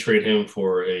 Can we trade him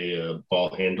for a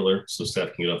ball handler so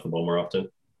Steph can get off the ball more often,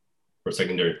 for a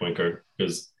secondary point guard?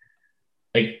 Because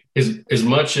like as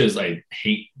much as I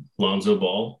hate Lonzo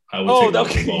Ball, I would take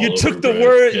Lonzo Ball. You took the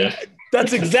word. Yeah.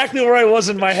 That's exactly where I was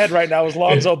in my head right now, was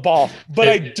Lonzo Ball. But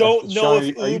I don't know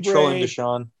if Are you trolling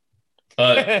Deshaun?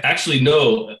 Actually,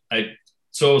 no.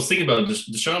 So I was thinking about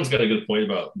Deshaun's got a good point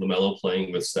about LaMelo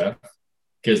playing with Steph,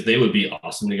 because they would be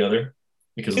awesome together.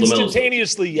 Because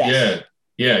instantaneously, yes.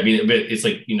 Yeah. I mean, but it's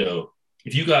like,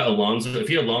 if you had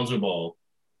Lonzo Ball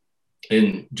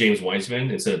and James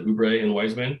Wiseman instead of Oubre and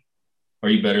Wiseman, are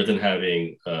you better than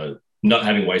having not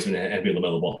having Wiseman and having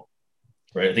LaMelo Ball?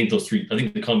 Right. I think those three. I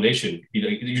think the combination.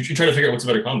 You're trying to figure out what's a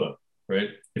better combo, right?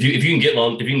 If you can get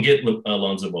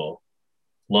Lonzo Ball,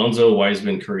 Lonzo,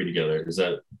 Wiseman, Curry together, is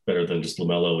that better than just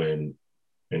LaMelo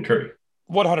and Curry?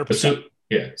 100%.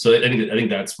 So I think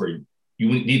that's where they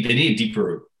need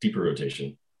deeper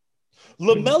rotation.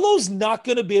 LaMelo's not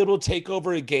going to be able to take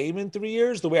over a game in 3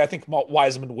 years the way I think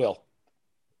Wiseman will.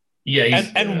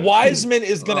 Yeah, and Wiseman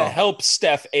is going to help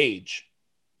Steph age.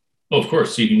 Oh, of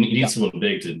course. You need someone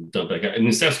big to dump back out. I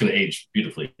mean, Steph's going to age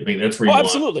beautifully. I think that's where you want.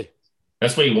 Absolutely.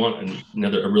 That's why you want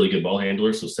a really good ball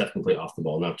handler, so Steph can play off the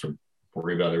ball, not to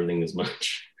worry about everything as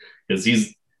much. Because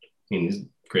he's the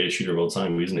greatest shooter of all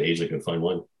time. He's going to age like a fine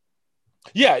wine.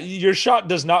 Yeah, your shot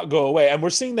does not go away. And we're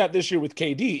seeing that this year with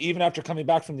KD. Even after coming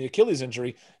back from the Achilles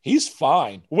injury, he's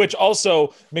fine, which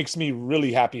also makes me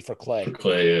really happy for Clay.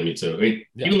 Yeah, me too. I mean,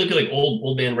 even look at like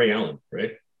old man Ray Allen,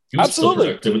 right? He was Absolutely.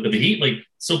 Still productive with the Heat,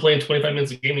 still playing 25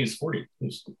 minutes a game. He was 40. He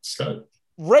was a stud.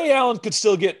 Ray Allen could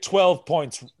still get 12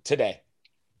 points today.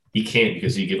 He can't,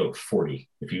 because he gave up 40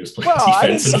 if he was playing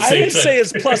defense. I didn't say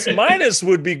his plus minus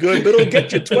would be good, but it'll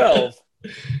get you 12.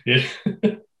 Yeah.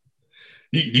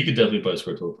 He could definitely probably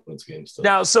score 12 points a game still.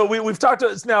 Now, so we've talked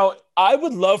about now. I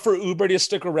would love for Oubre to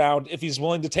stick around if he's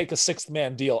willing to take a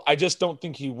 6th-man deal. I just don't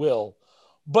think he will.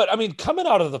 But I mean, coming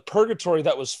out of the purgatory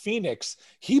that was Phoenix,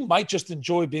 he might just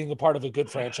enjoy being a part of a good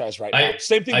franchise right now.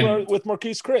 Same thing with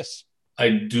Marquise Chris. I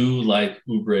do like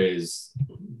Oubre's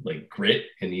grit,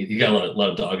 and he got a lot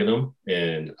of dog in him,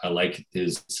 and I like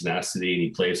his tenacity, and he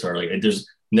plays hard. There's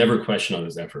never question on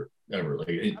his effort ever.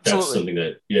 That's something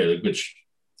that which.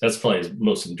 That's probably his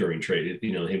most enduring trait.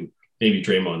 Him, maybe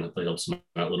Draymond helps him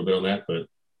out a little bit on that, but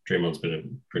Draymond's been a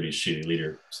pretty shitty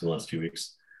leader in the last few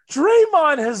weeks.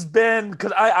 Draymond has been,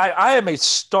 because I am a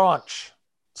staunch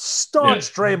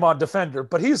Draymond defender,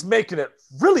 but he's making it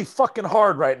really fucking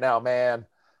hard right now, man.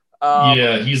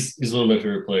 He's one of my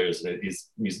favorite players.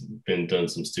 He's been done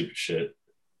some stupid shit.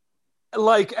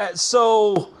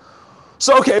 So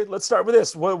okay, let's start with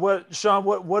this. Sean?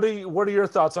 What are your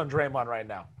thoughts on Draymond right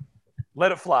now?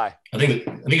 Let it fly. I think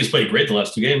he's played great the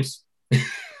last 2 games.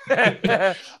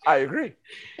 I agree.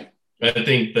 I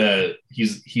think that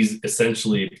he's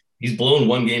essentially blown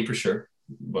one game for sure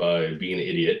by being an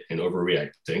idiot and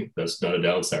overreacting. That's not a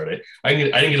doubt on Saturday. I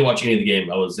didn't get to watch any of the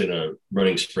game. I was in a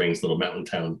Running Springs little mountain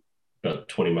town about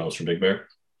 20 miles from Big Bear.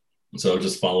 So I was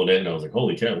just following it, and I was like,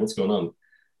 holy cow, what's going on?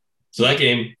 So that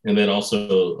game, and then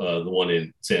also the one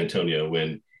in San Antonio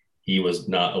when he was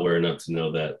not aware enough to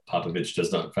know that Popovich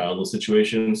does not foul those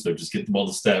situations. So just get the ball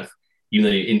to Steph.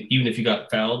 Even if you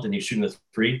got fouled and he's shooting the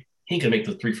three, he ain't gonna make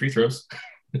the 3 free throws.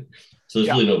 So there's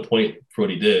really no point for what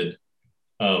he did.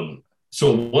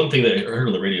 So one thing that I heard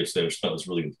on the radio today, which I thought was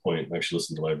really good point, I actually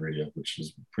listened to live radio, which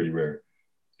is pretty rare.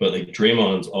 But like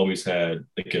Draymond's always had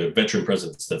like a veteran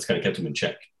presence that's kind of kept him in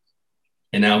check.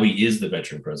 And now he is the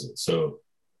veteran presence. So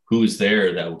who is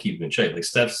there that will keep him in check?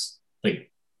 Steph's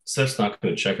not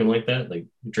going to check him like that. Like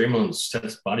Draymond's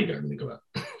Steph's bodyguard when they go out.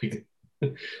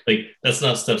 Like that's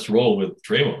not Steph's role with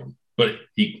Draymond, but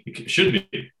he should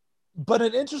be. But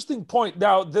an interesting point.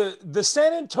 Now the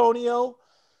San Antonio,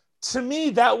 to me,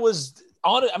 that was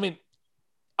on it. I mean,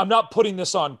 I'm not putting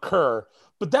this on Kerr,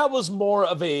 but that was more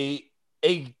of a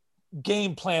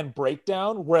game plan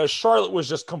breakdown, whereas Charlotte was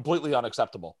just completely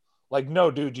unacceptable. Like,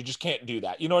 no, dude, you just can't do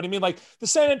that. You know what I mean? Like the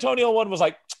San Antonio one was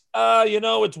like,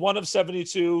 it's 1 of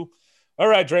 72. All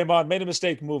right, Draymond, made a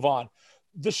mistake, move on.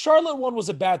 The Charlotte one was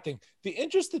a bad thing. The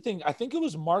interesting thing, I think it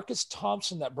was Marcus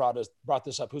Thompson that brought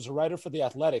this up, who's a writer for The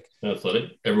Athletic.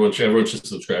 Athletic. Everyone should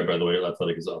subscribe, by the way.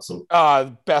 Athletic is awesome.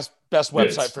 Best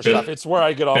website for stuff. It's where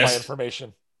I get all my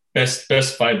information. Best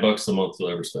 $5 a month you'll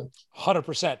ever spend.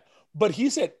 100%. But he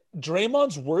said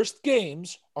Draymond's worst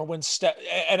games are when Steph,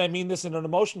 and I mean this in an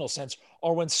emotional sense,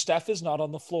 are when Steph is not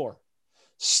on the floor.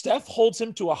 Steph holds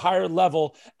him to a higher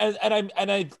level, and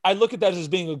I look at that as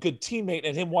being a good teammate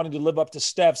and him wanting to live up to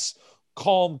Steph's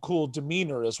calm, cool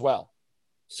demeanor as well.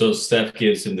 So Steph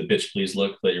gives him the bitch please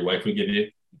look that your wife would give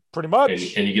you? Pretty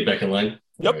much. And you get back in line?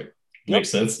 Yep. Right. Makes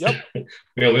sense. Yep. we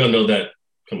don't know that.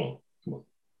 Come on.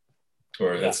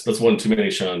 Or that's one too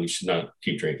many, Sean. You should not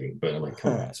keep drinking. But I'm like,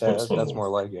 come on. That's more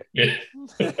like it. Yeah.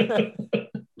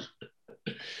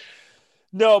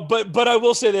 No, but I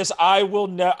will say this. I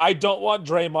don't want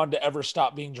Draymond to ever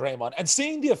stop being Draymond. And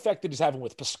seeing the effect that he's having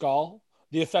with Pascal,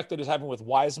 the effect that he's having with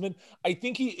Wiseman, I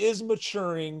think he is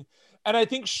maturing. And I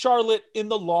think Charlotte in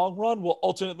the long run will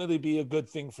ultimately be a good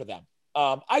thing for them.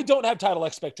 I don't have title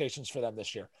expectations for them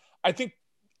this year. I think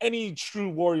any true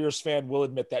Warriors fan will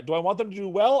admit that. Do I want them to do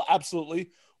well? Absolutely,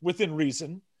 within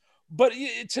reason. But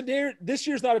this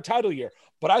year's not a title year.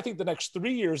 But I think the next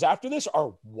 3 years after this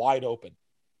are wide open.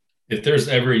 If there's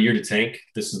ever a year to tank,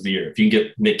 this is the year. If you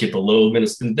can get below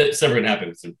Minnesota, that's never going to happen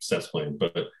if Steph's playing,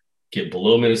 but get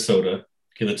below Minnesota,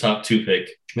 get the top 2 pick.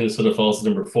 Minnesota falls to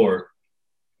number 4,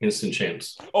 instant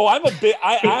champs. Oh, I'm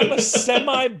a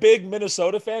semi big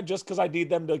Minnesota fan just because I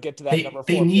need them to get to that number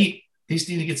 4. They just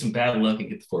need to get some bad luck and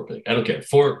get the 4 pick. I don't care.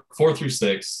 4 through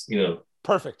 6,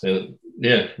 Perfect.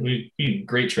 Yeah,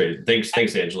 great trade. Thanks,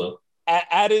 Angelo.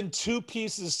 Add in 2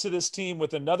 pieces to this team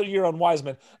with another year on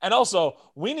Wiseman. And also,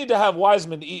 we need to have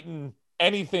Wiseman eating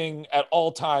anything at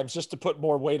all times just to put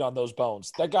more weight on those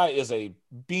bones. That guy is a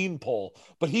beanpole,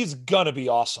 but he's going to be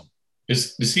awesome.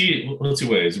 What's he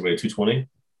weigh? Is he weigh 220?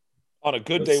 On a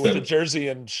good day with a jersey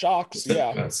and shocks,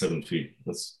 yeah. That's 7 feet.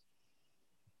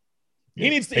 He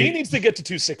needs to get to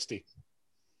 260.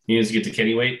 He needs to get to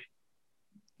Kenny weight?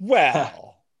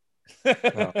 Well.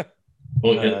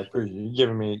 Well, you're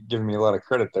giving me a lot of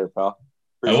credit there, pal.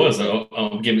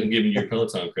 I'm giving you your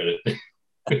Peloton credit.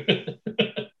 Do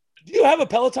you have a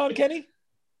Peloton, Kenny?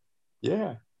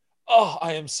 Yeah. Oh,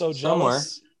 I am so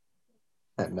jealous.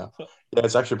 Somewhere. No. Yeah,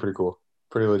 it's actually pretty cool.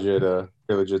 Pretty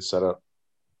legit setup.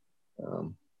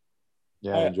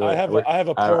 Yeah, I enjoy it. I have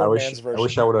a poor man's version. I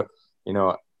wish I would have.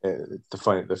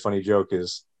 The funny joke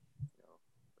is,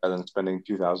 rather than spending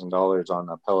 $2,000 on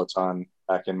a Peloton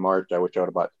back in March, I wish I would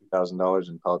have bought $2,000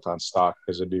 in Peloton stock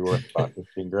because it'd be worth about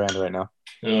 $15,000 right now.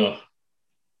 Oh.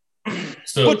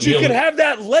 So, but you can have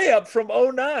that layup from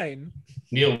 2009.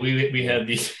 Neil, we had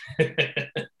these.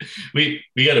 we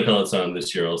got a Peloton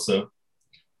this year also.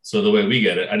 So the way we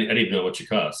get it, I didn't even know what it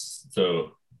costs.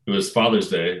 So it was Father's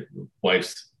Day.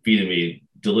 Wife's feeding me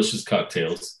delicious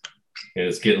cocktails, and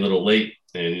it's getting a little late.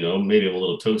 And maybe I'm a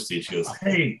little toasty. She goes,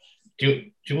 "Hey, do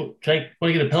you want to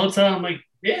get a Peloton?" I'm like,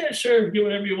 "Yeah, sure. Do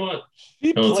whatever you want."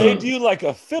 She played you like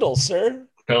a fiddle, sir.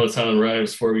 Peloton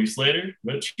arrives 4 weeks later,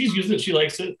 but she's using it. She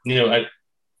likes it. I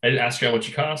didn't ask her how much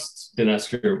it costs. Didn't ask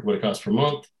her what it costs per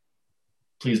month.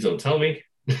 Please don't tell me.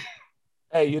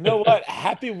 Hey, you know what?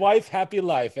 Happy wife, happy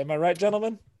life. Am I right,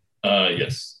 gentlemen?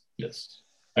 Yes.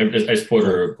 I just poured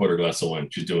her a glass of wine.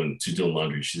 She's doing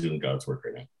laundry. She's doing God's work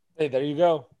right now. Hey, there you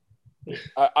go.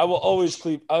 I will always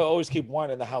keep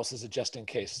wine in the house as a just in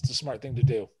case. It's a smart thing to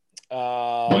do.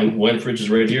 Wine fridge is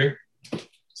right here.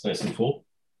 It's nice and full.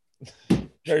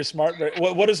 Very smart.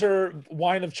 What is her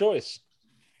wine of choice?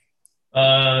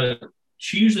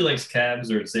 She usually likes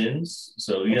Cavs or Zins,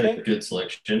 so you got Okay. a good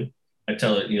selection. I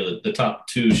tell it, the top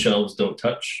two shelves don't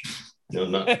touch.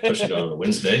 Not touching on a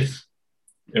Wednesday.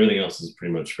 Everything else is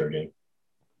pretty much fair game.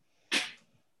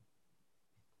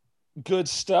 Good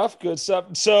stuff. Good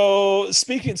stuff. So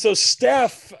Steph is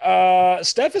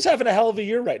having a hell of a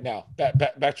year right now.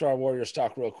 Back to our Warriors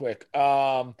talk real quick.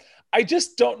 I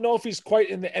just don't know if he's quite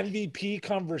in the MVP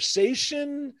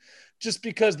conversation, just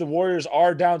because the Warriors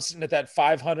are down sitting at that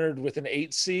 500 with an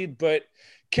 8 seed. But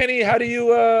Kenny, how do you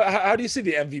see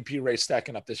the MVP race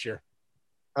stacking up this year?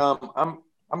 I'm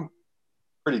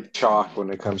pretty chalk when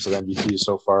it comes to the MVP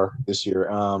so far this year.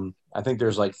 I think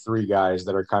there's like 3 guys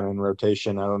that are kind of in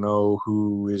rotation. I don't know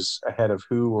who is ahead of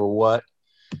who or what.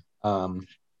 But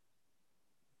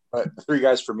the 3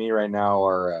 guys for me right now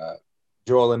are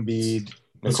Joel Embiid.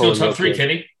 Let's go top 3,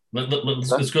 Kenny.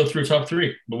 Let's go through top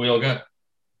 3. What we all got.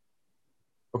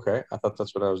 Okay, I thought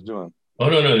that's what I was doing. Oh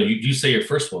no! You say your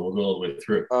first one. We'll go all the way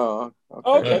through. Oh,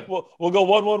 okay. We'll go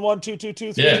 1, 1, 1, 2, 2,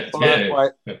 2, 3. Yeah.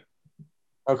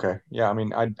 Okay. Yeah. I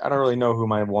mean, I don't really know who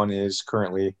my one is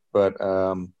currently, but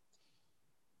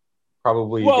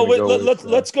probably. Well,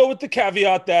 let's go with the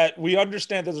caveat that we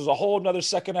understand that there's a whole another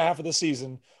second half of the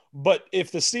season. But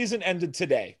if the season ended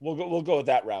today, we'll go with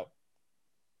that route.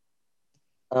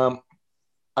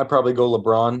 I'd probably go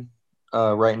LeBron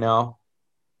right now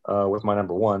with my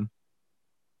number 1.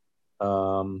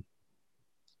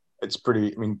 It's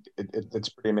pretty. I mean, it's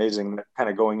pretty amazing. Kind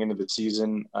of going into the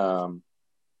season,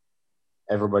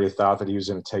 everybody thought that he was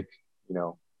going to take,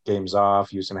 games off.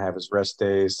 He was going to have his rest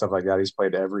days, stuff like that. He's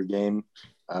played every game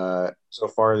so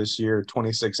far this year.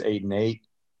 26, 8, and 8.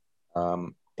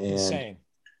 And insane.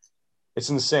 It's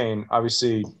insane.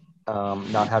 Obviously,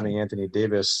 not having Anthony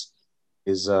Davis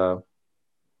is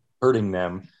hurting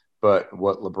them. But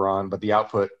the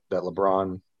output that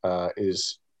LeBron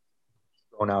is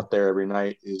throwing out there every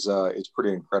night is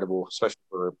pretty incredible, especially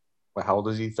for how old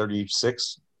is he?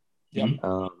 36. Yep.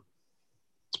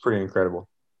 It's pretty incredible.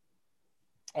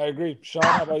 I agree. Sean,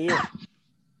 how about you?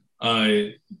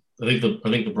 I think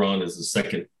LeBron is the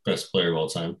second best player of all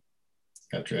time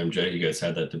after MJ. You guys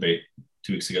had that debate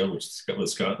 2 weeks ago, with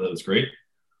Scott. That was great.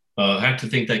 I have to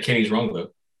think that Kenny's wrong, though.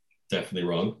 Definitely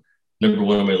wrong. Number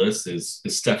 1 on my list is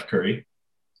Steph Curry,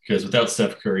 because without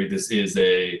Steph Curry, this is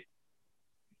a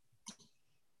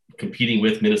competing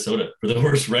with Minnesota for the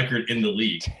worst record in the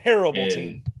league. Terrible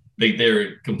team.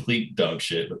 They're complete dog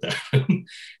shit with that.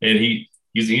 And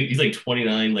he's like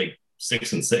 29, like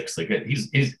 6 and 6. Like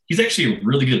he's actually a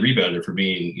really good rebounder for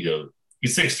being,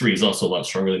 he's 6'3". He's also a lot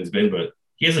stronger than he's been, but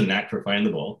he has a knack for finding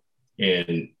the ball.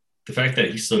 And the fact that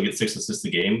he still gets 6 assists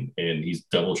a game and he's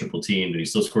double, triple teamed and he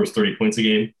still scores 30 points a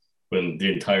game when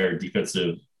the entire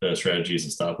defensive strategies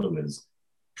to stop him is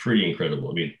pretty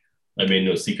incredible. I mean, I made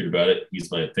no secret about it.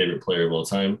 He's my favorite player of all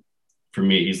time. For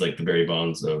me, he's like the Barry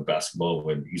Bonds of basketball.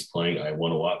 When he's playing, I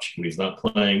want to watch. When he's not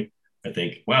playing, I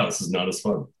think, wow, this is not as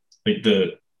fun. Like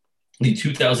the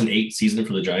 2008 season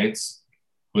for the Giants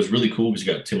was really cool because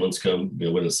you got Tim Lincecum,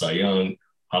 winning Cy Young.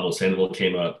 Pablo Sandoval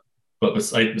came up. But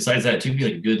besides that, it took me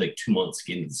like a good 2 months to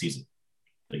get into the season.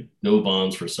 Like no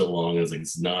Bonds for so long. It's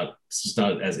just not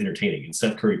as entertaining. And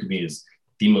Steph Curry to me is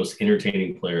the most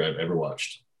entertaining player I've ever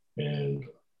watched. And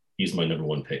he's my number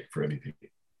 1 pick for MVP.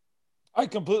 I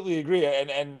completely agree,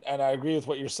 and I agree with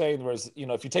what you're saying. Whereas,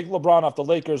 if you take LeBron off the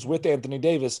Lakers with Anthony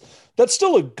Davis, that's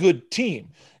still a good team.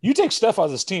 You take Steph off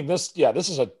this team, this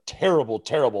is a terrible,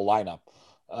 terrible lineup.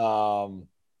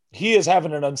 He is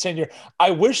having an insane year.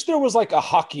 I wish there was like a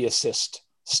hockey assist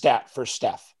stat for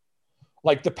Steph,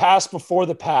 like the pass before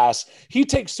the pass. He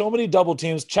takes so many double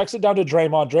teams, checks it down to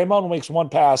Draymond. Draymond makes 1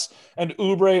 pass, and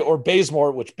Oubre or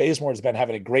Bazemore, which Bazemore has been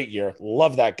having a great year.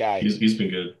 Love that guy. He's been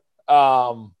good.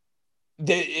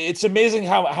 It's amazing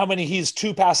how many he's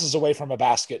 2 passes away from a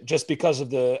basket just because of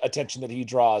the attention that he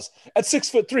draws at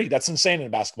 6'3". That's insane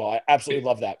in basketball. I absolutely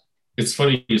love that. It's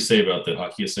funny you say about the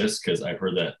hockey assist because I've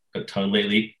heard that a ton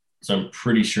lately. So I'm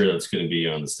pretty sure that's going to be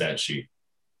on the stat sheet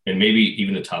and maybe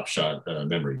even a Top Shot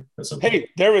memory at some point. Hey,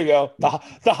 there we go.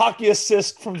 The hockey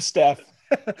assist from Steph.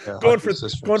 Yeah, going for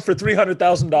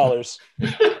 $300,000.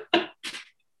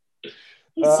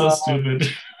 So stupid.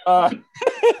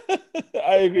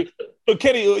 I agree. So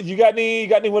Kenny, you got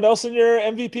anyone else in your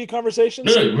MVP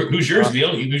conversations? No, who's yours,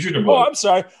 Neil? Who's your number 1? Oh, I'm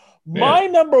sorry. My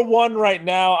number 1 right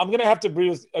now, I'm gonna have to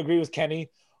agree with Kenny.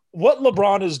 What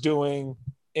LeBron is doing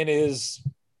in his,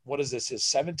 what is this, his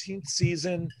 17th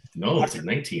season? No, it's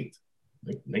 19th.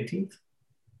 19th?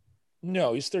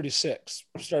 No, he's 36.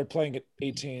 Started playing at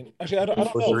 18. Actually, I don't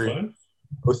know.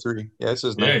 03. Yeah, this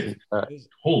is 19th.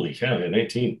 Holy cow,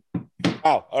 19.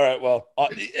 Wow. All right. Well,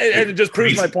 and it just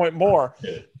proves my point more.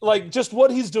 Yeah. Like just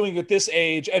what he's doing at this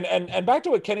age, and back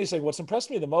to what Kenny's saying. What's impressed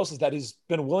me the most is that he's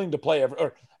been willing to play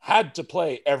or had to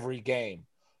play every game.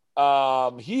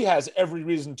 He has every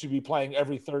reason to be playing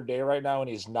every third day right now, and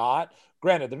he's not.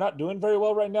 Granted, they're not doing very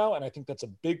well right now, and I think that's a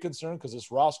big concern because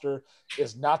this roster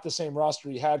is not the same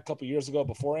roster he had a couple years ago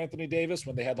before Anthony Davis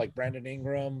when they had like Brandon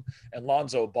Ingram and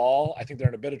Lonzo Ball. I think they're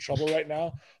in a bit of trouble right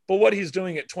now. But what he's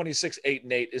doing at 26, 8,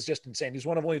 and 8 is just insane. He's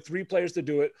one of only 3 players to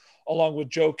do it, along with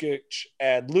Jokic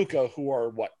and Luka, who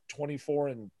are 24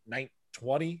 and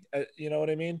 20. You know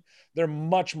what I mean? They're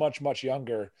much, much, much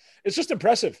younger. It's just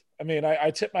impressive. I mean,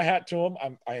 I tip my hat to him.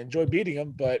 I enjoy beating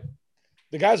him, but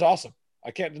the guy's awesome. I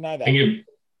can't deny that. I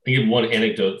give one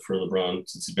anecdote for LeBron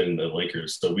since he's been in the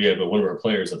Lakers. So we have one of our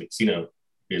players, I think Casino,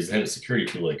 is the head of security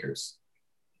for the Lakers.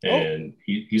 And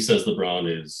he says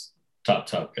LeBron is top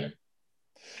guy.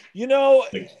 You know,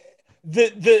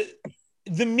 the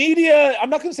media, I'm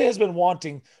not going to say has been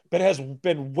wanting, but has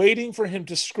been waiting for him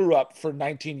to screw up for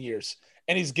 19 years.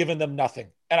 And he's given them nothing.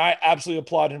 And I absolutely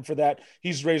applaud him for that.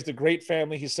 He's raised a great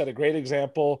family. He's set a great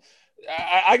example.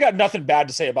 I got nothing bad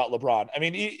to say about LeBron. I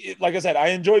mean, like I said, I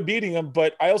enjoy beating him,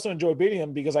 but I also enjoy beating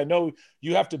him because I know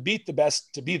you have to beat the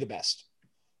best to be the best.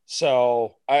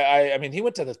 So I mean, he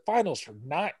went to the finals for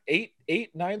 9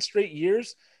 straight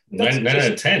years. That's 9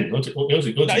 out of 10.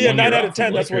 9 out of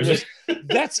 10. That's what it is.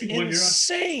 That's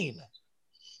insane.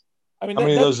 I mean, how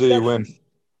many of those did he win?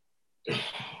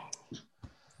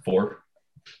 4.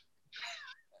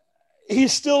 He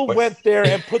still went there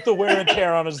and put the wear and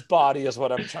tear on his body is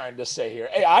what I'm trying to say here.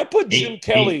 Hey, I put Jim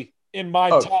Kelly in my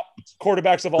top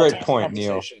quarterbacks of all time. Great point,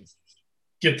 Neil.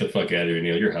 Get the fuck out of here,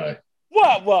 Neil. You're high.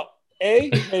 What? Well, A,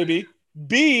 maybe.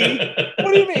 B,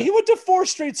 what do you mean? He went to 4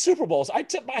 straight Super Bowls. I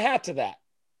tip my hat to that.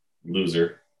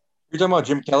 Loser. You're talking about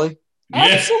Jim Kelly?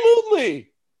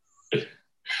 Absolutely.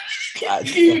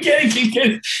 You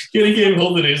can't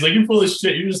hold it. He's like, you're full of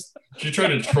shit. You're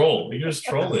trying to troll. You're just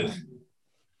trolling.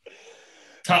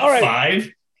 Top 5?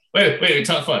 Wait,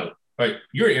 top 5. All right,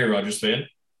 you're an Aaron Rodgers fan.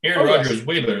 Aaron Rodgers is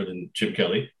way better than Jim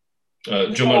Kelly.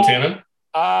 Joe Montana?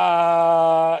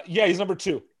 Yeah, he's number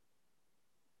 2.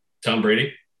 Tom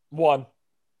Brady? 1.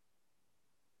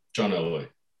 John Elway?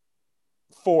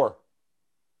 4.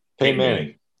 Peyton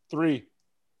Manning? 3.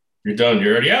 You're done.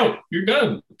 You're already out. You're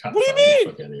done. Top what 5.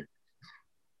 Do you mean?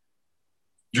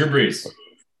 Drew Brees?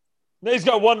 No, he's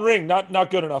got 1 ring. Not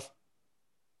good enough.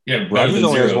 Yeah, Rodgers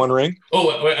only has 1 ring.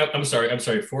 Oh, wait, I'm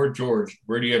sorry. For George,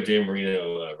 where do you have Dan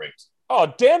Marino ranked?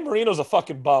 Oh, Dan Marino's a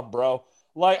fucking bum, bro.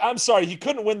 Like, I'm sorry, he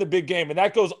couldn't win the big game, and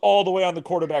that goes all the way on the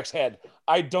quarterback's head.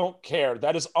 I don't care.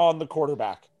 That is on the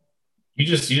quarterback. You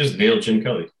just nailed Jim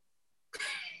Kelly.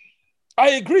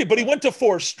 I agree, but he went to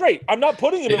 4 straight. I'm not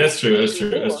putting him. That's true.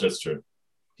 That's true.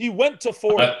 He went to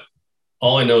 4.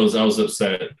 All I know is I was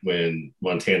upset when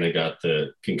Montana got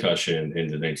the concussion in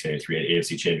the 1993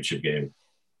 AFC Championship game.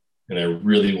 And I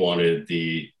really wanted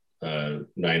the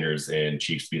Niners and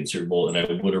Chiefs to be in the Super Bowl, and I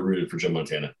would have rooted for Joe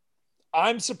Montana.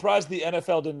 I'm surprised the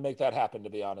NFL didn't make that happen, to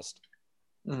be honest.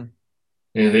 Yeah,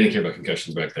 they didn't care about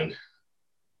concussions back then.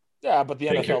 Yeah, but the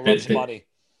NFL loves money.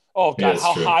 Oh, God,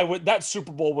 how high would that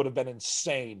Super Bowl would have been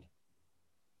insane.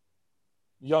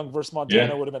 Young versus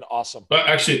Montana would have been awesome. But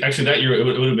actually, that year, it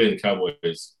would have been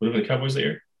Cowboys. Would have been Cowboys that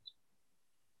year?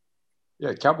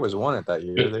 Yeah, Cowboys won it that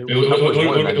year.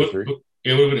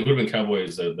 It would have been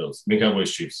Cowboys, Bills.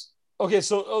 Cowboys, Chiefs. Okay,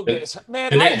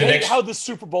 man, I hate how the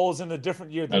Super Bowl is in a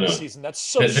different year than the season. That's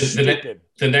so stupid.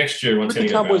 The next year, once the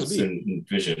Cowboys in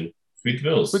division, beat the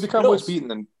Bills. Who the Cowboys beat in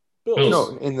the Bills?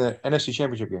 No, in the NFC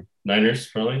Championship game. Niners,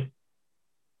 probably.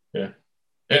 Yeah,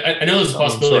 I know there's a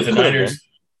possibility if the Niners,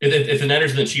 if the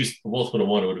Niners and the Chiefs both would have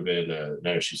won, it would have been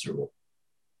Niners Chiefs Super Bowl.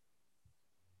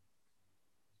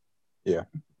 Yeah.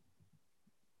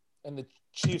 And the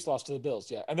Chiefs lost to the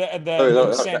Bills, yeah. And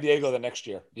then San Diego the next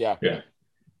year. Yeah. Yeah.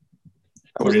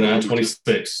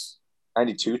 49-26.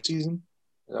 92 season?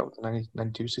 Is that what the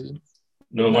 92 season?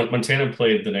 No, Montana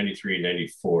played the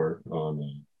 93-94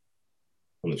 on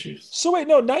the Chiefs. So wait,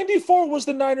 no, 94 was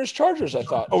the Niners Chargers, I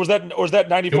thought. Or was that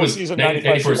 94 season,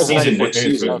 94 season,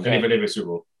 95 Super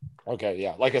Bowl. Okay,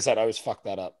 yeah. Like I said, I always fucked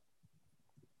that up.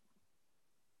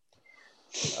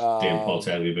 Damn Paul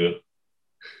Tagliabue.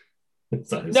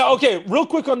 Now, okay, real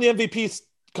quick on the MVP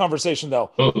conversation,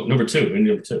 though. Oh, number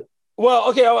two. Well,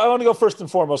 okay, I want to go first and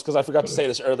foremost because I forgot to say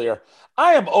this earlier.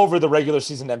 I am over the regular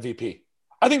season MVP.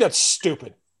 I think that's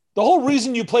stupid. The whole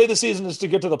reason you play the season is to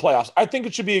get to the playoffs. I think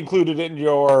it should be included in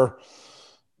your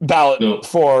ballot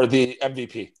for the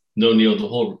MVP. No, Neil, the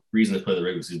whole reason to play the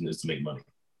regular season is to make money.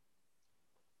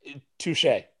 Touche.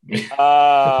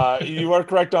 You are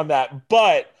correct on that.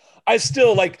 But I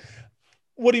still like.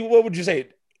 What would you say?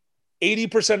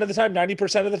 80% of the time,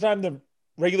 90% of the time, the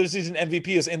regular season MVP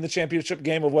is in the championship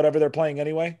game of whatever they're playing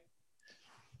anyway.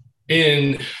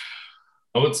 And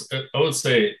I would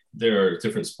say there are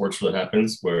different sports where that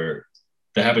happens. Where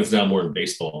that happens now more in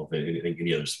baseball than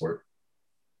any other sport.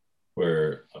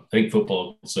 Where I think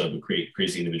football also have a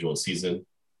crazy individual season,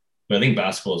 but I think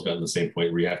basketball has gotten to the same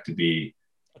point where you have to be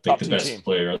like the best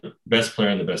player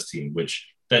on the best team, which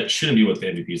that shouldn't be what the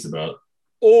MVP is about.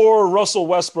 Or Russell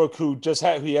Westbrook, who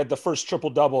had the first triple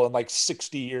double in like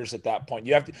 60 years at that point.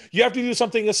 You have to do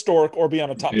something historic or be on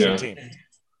a top 10 team.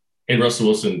 And Russell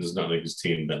Wilson does not make his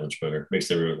team that much better. Makes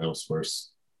everyone else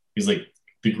worse. He's like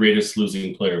the greatest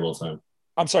losing player of all time.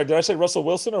 I'm sorry, did I say Russell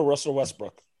Wilson or Russell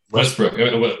Westbrook? Westbrook.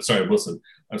 Sorry, Wilson.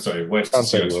 I'm sorry. Wilson.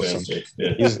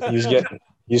 Yeah.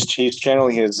 He's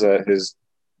channeling his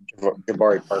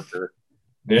Jabari Parker.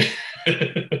 Yeah.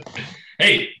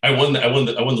 Hey, I won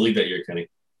the league that year, Kenny,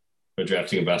 by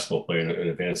drafting a basketball player in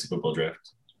a fantasy football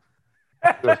draft.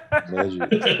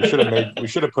 We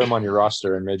should have put him on your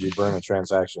roster and made you burn a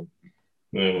transaction.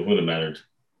 No, it wouldn't have mattered.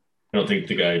 I don't think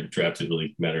the guy drafted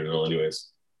really mattered at all, anyways.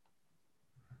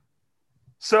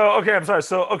 So I'm sorry.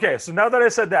 So now that I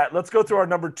said that, let's go through our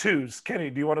number twos.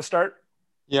 Kenny, do you want to start?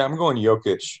 Yeah, I'm going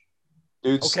Jokic.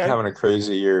 Dude's having a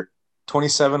crazy year.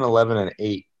 27, 11, and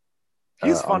 8.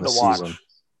 He's fun to watch. Season.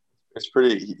 It's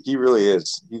pretty. He really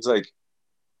is. He's like.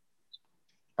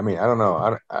 I mean, I don't know.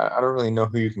 I don't really know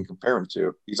who you can compare him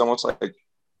to. He's almost like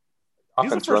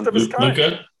he's the first of his kind.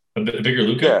 Luka, a bigger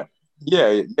Luka.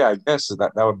 Yeah. I guess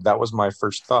that was my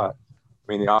first thought.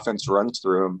 I mean, the offense runs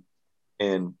through him,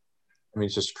 and I mean,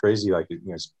 it's just crazy. Like,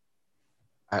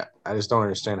 I just don't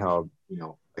understand how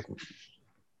like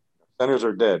centers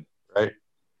are dead, right?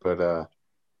 But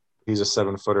he's a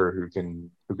 7-footer who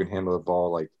can handle the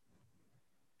ball like.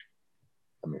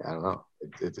 I mean, I don't know.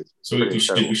 So we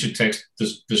should text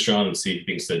Deshaun and see if he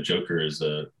thinks that Joker is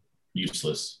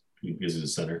useless because he's a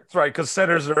center. That's right, because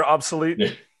centers are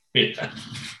obsolete. Yeah.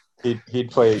 He'd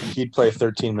play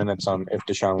 13 minutes on if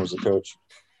Deshaun was the coach.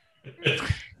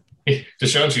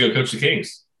 Deshaun should go coach the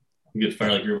Kings. He gets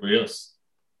fired like everybody else.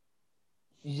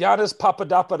 Giannis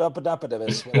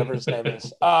Papadopoulos, whatever his name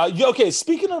is. Okay,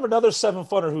 speaking of another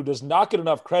 7-footer who does not get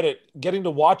enough credit, getting to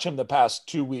watch him the past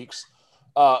 2 weeks.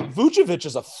 Vucevic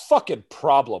is a fucking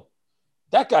problem.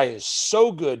 That guy is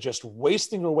so good, just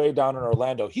wasting away down in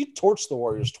Orlando. He torched the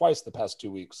Warriors twice the past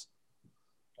 2 weeks.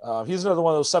 He's another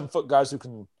one of those 7-foot guys who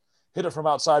can hit it from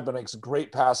outside, but makes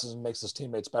great passes and makes his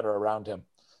teammates better around him.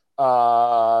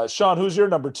 Sean, who's your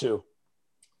number 2?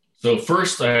 So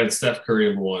first, I had Steph Curry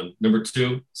number 1. Number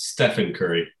 2, Stephen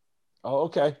Curry. Oh,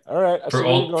 okay, all right. For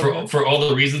all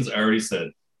the reasons I already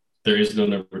said, there is no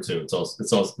number 2. It's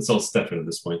all Stephen at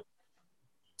this point.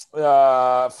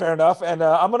 Fair enough. And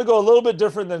I'm going to go a little bit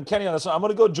different than Kenny on this one. I'm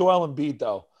going to go Joel Embiid,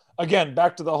 though. Again,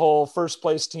 back to the whole first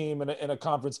place team in a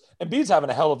conference. Embiid's having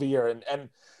a hell of a year. And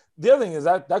the other thing is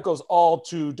that goes all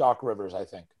to Doc Rivers, I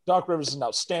think. Doc Rivers is an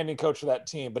outstanding coach for that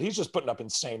team, but he's just putting up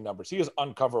insane numbers. He is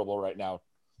uncoverable right now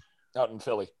out in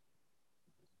Philly.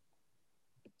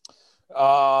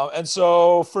 And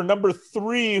so for number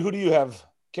 3, who do you have,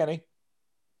 Kenny?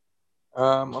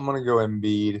 I'm going to go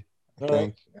Embiid, I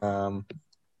think.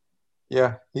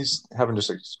 Yeah, he's having just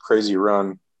a crazy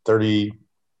run.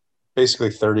 Basically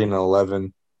 30 and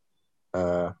 11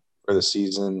 for the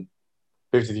season.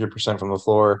 53% from the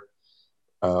floor,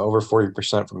 over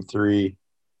 40% from 3,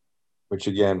 which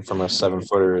again from a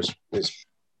 7-footer is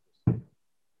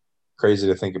crazy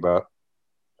to think about.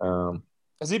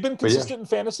 Has he been consistent in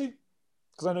fantasy?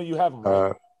 Because I know you have him.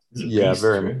 Right? Yeah,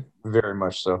 very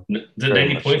much so. The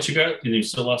 90 points you got, and you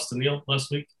still lost to Neil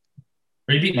last week.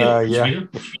 Or you beat Neil? Yeah.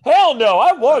 Hell no,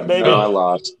 I won, baby. No, I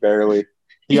lost barely.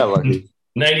 He got lucky.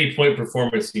 90-point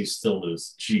performance, you still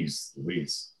lose. Jeez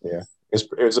Louise. Yeah.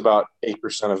 It was about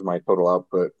 8% of my total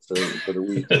output for the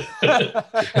week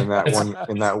in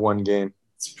that one game.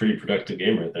 It's a pretty productive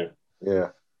game right there. Yeah.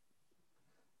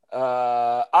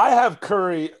 I have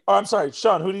Curry. Oh, I'm sorry,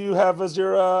 Sean. Who do you have as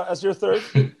your third?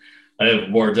 I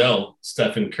have Wardell,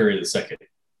 Stephen Curry the second.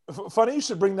 Funny you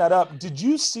should bring that up. Did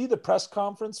you see the press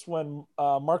conference when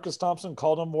Marcus Thompson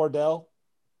called him Wardell?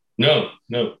 No.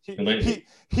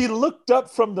 He looked up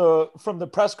from the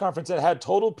press conference and had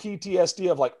total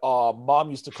PTSD of like, oh, mom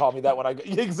used to call me that when I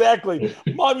exactly.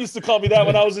 Mom used to call me that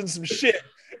when I was in some shit.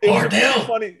 It was really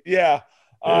funny. Yeah.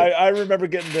 I remember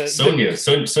getting the Sonia.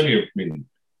 I mean,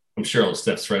 I'm sure all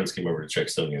Steph's friends came over to check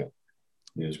Sonia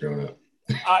when he was growing up.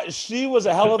 She was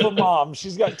a hell of a mom.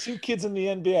 She's got 2 kids in the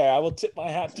NBA. I will tip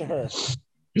my hat to her.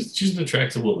 She's an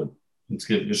attractive woman. It's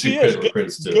good. She is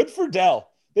good for Dell.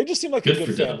 They just seem like a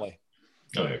good family.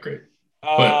 Oh yeah, great.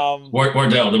 But Um,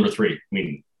 Wardell number 3. I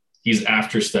mean, he's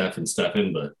after Steph and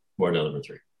Stephen, but Wardell number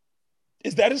 3.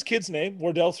 is that his kid's name?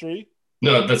 Wardell 3?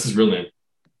 No, that's his real name.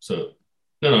 So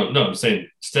no. I'm saying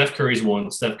Steph Curry's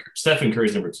 1, Stephen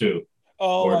Curry's number 2,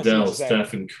 Oh, I see what Wardell, you're saying.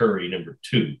 Stephen Curry number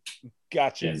 2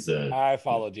 Gotcha. is I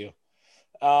followed you.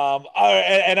 All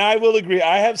right, and I will agree.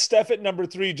 I have Steph at number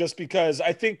 3 just because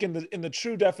I think in the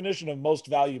true definition of most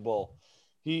valuable,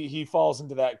 he falls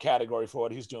into that category for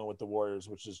what he's doing with the Warriors,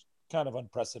 which is kind of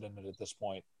unprecedented at this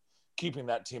point, keeping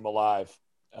that team alive.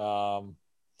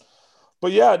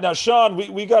 But yeah, now Sean,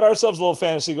 we got ourselves a little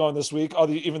fantasy going this week.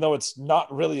 Even though it's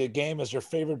not really a game, as you're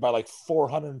favored by like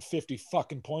 450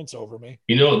 fucking points over me.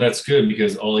 You know, that's good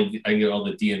because I can get all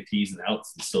the DNPs and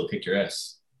outs and still kick your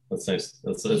ass. That's nice.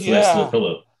 That's a nice little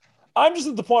pillow. I'm just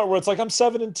at the point where it's like I'm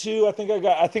 7-2. I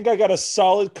think I got a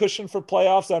solid cushion for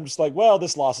playoffs. I'm just like, well,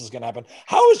 this loss is gonna happen.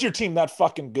 How is your team that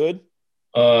fucking good?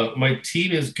 My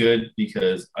team is good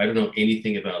because I don't know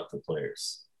anything about the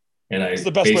players, and It's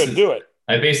the best way to do it.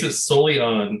 I base it solely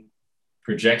on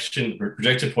projected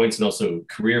points and also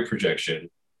career projection.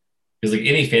 Because like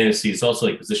any fantasy, it's also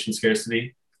like position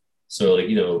scarcity. So like,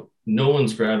 no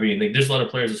one's grabbing, like there's a lot of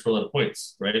players that score a lot of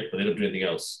points, right? But they don't do anything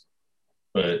else.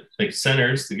 But like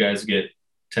centers, the guys who get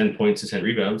 10 points to 10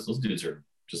 rebounds, those dudes are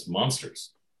just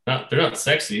monsters. They're not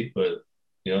sexy, but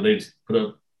they just put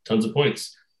up tons of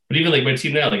points. But even like my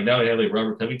team now I have like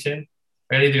Robert Covington.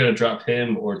 I'm either going to drop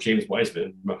him or James Wiseman.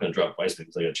 I'm not going to drop Wiseman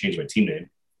because I got to change my team name.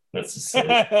 That's just silly.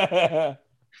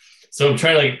 So I'm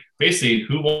trying to like basically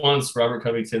who wants Robert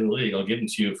Covington in the league? I'll give him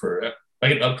to you for if I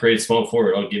can upgrade small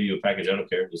forward. I'll give you a package. I don't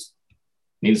care. Just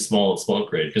need a small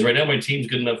upgrade because right now my team's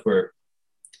good enough where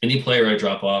any player I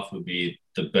drop off would be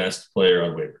the best player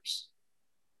on waivers.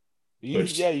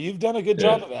 You've done a good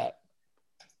job of that.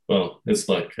 Well, it's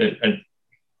like in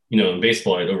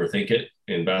baseball I'd overthink it.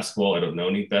 In basketball, I don't know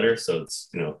any better, so it's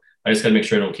I just got to make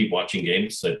sure I don't keep watching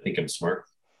games. So I think I'm smart.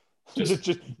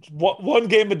 Just one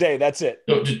game a day. That's it.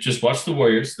 No, just watch the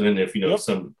Warriors, and then if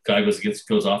some guy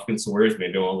goes off against the Warriors,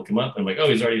 maybe I'll look him up. I'm like, oh,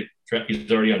 he's already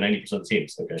on 90% of the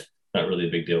teams. Okay, not really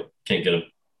a big deal. Can't get him.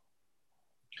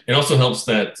 It also helps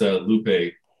that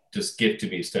Lupe just gifted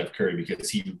me Steph Curry because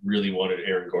he really wanted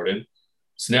Aaron Gordon.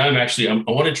 So now I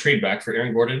want to trade back for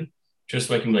Aaron Gordon just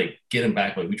so I can like get him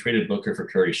back. Like we traded Booker for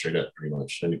Curry straight up, pretty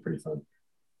much. That'd be pretty fun.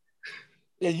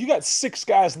 Yeah, you got 6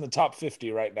 guys in the top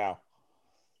 50 right now.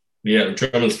 Yeah,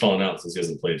 Drummond's fallen out since he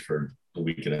hasn't played for a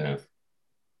week and a half.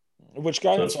 Which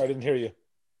guy? I'm sorry, I didn't hear you.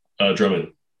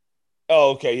 Drummond.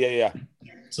 Oh, okay. Yeah.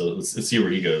 So let's see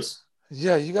where he goes.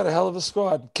 Yeah, you got a hell of a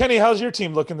squad. Kenny, how's your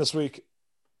team looking this week?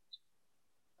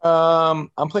 I'm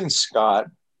playing Scott.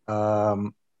 I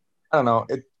don't know.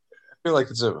 I feel like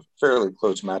it's a fairly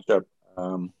close matchup.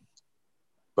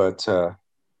 But I don't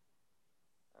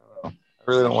know. I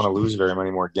really don't want to lose very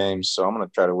many more games, so I'm going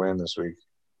to try to win this week.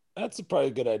 That's probably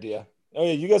a good idea. Oh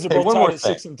yeah, you guys are both tied at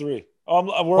 6-3.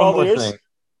 We're all ears.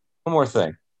 One more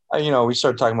thing. We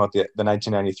started talking about the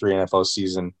 1993 NFL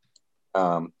season,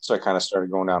 so I kind of started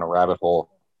going down a rabbit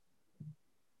hole.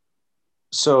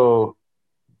 So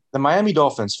the Miami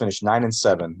Dolphins finished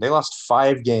 9-7. They lost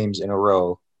 5 games in a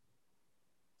row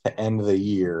to end the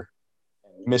year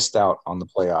and missed out on the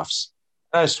playoffs.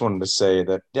 I just wanted to say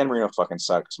that Dan Marino fucking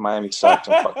sucks. Miami sucks.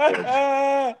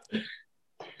 The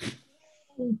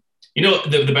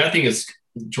bad thing is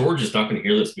George is not going to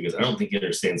hear this because I don't think he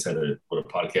understands what a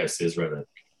podcast is, rather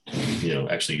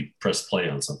actually press play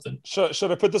on something.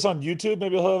 Should I put this on YouTube?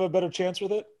 Maybe he'll have a better chance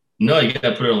with it. No, you got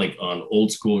to put it on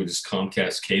old school, just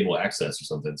Comcast cable access or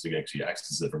something, so you can actually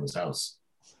access it from his house.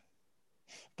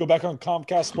 Go back on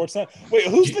Comcast Sportsnet. Wait,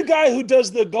 who's the guy who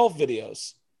does the golf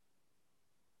videos?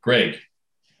 Greg.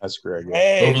 That's Greg. Yeah.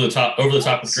 Hey, over the top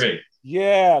with Greg.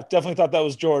 Yeah, definitely thought that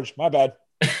was George. My bad.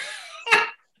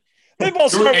 They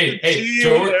both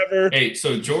George.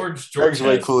 So George Greg's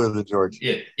way cooler than George.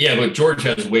 Yeah, but George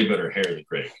has way better hair than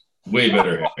Greg. Way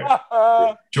better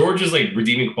hair. George's like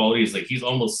redeeming qualities. Like he's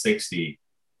almost 60,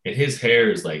 and his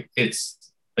hair is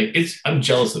I'm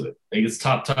jealous of it. Like it's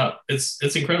top.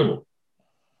 It's incredible.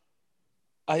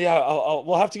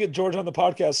 We'll have to get George on the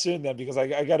podcast soon then, because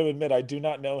I got to admit I do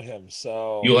not know him.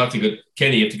 So you'll have to go,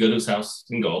 Kenny. You have to go to his house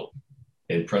in Galt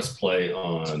and press play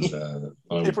on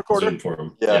tape recorder? Zoom for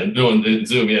him. Yeah, on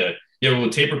Zoom. Yeah. We'll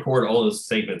tape record all his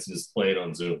segments and just play it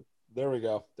on Zoom. There we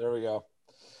go.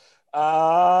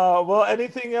 Well,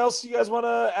 anything else you guys want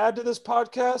to add to this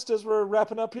podcast as we're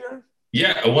wrapping up here?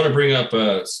 Yeah, I want to bring up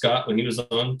Scott when he was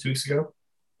on 2 weeks ago.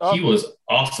 He was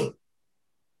awesome.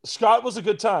 Scott was a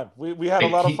good time. We had a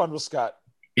lot of fun with Scott.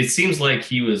 It seems like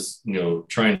he was,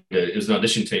 it was an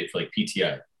audition tape for like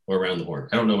PTI or Around the Horn.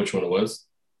 I don't know which one it was,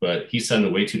 but he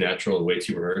sounded way too natural and way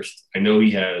too rehearsed. I know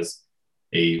he has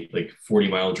a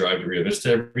 40-mile drive to Rio Vista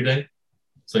every day.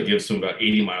 So it gives him about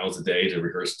 80 miles a day to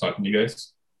rehearse talking to you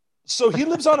guys. So he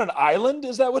lives on an island?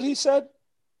 Is that what he said?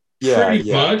 Yeah,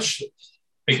 Pretty much.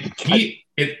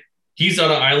 He's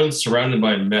on an island surrounded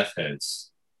by meth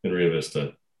heads in Rio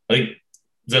Vista. Is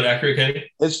that accurate,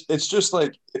 Kenny? It's just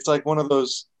like it's like one of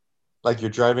those, like you're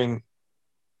driving.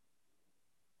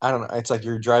 I don't know. It's like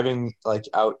you're driving like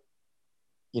out,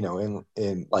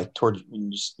 in like towards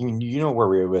you know where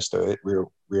Rio Vista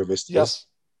is. Yes.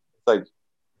 Like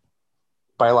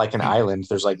by like an island,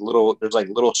 there's like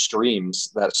little streams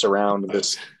that surround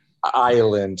this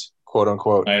island, quote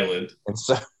unquote. Island. And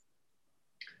so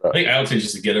I think island is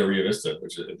just to get over Rio Vista,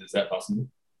 which is that possible?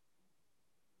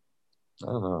 I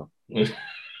don't know.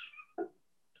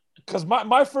 Because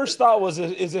my first thought was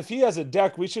is if he has a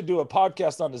deck, we should do a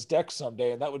podcast on his deck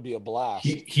someday, and that would be a blast.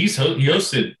 He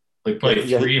hosted probably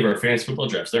 3 of our fantasy football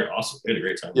drafts. They're awesome. We had a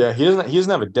great time. Yeah, he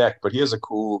doesn't have a deck, but he has a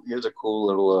cool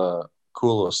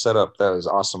little setup that is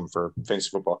awesome for fantasy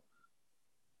football.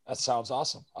 That sounds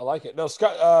awesome. I like it. No,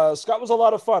 Scott was a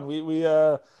lot of fun. We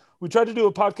tried to do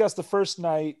a podcast the first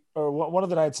night or one of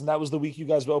the nights, and that was the week you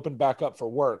guys opened back up for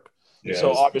work. Yeah,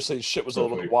 so obviously shit was a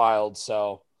little bit wild.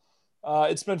 So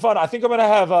it's been fun. I think I'm going to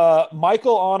have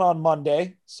Michael on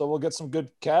Monday, so we'll get some good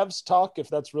Cavs talk if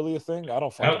that's really a thing. I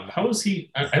don't fucking know. How is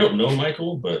he? I don't know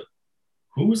Michael, but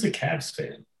who was a Cavs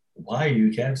fan? Why are you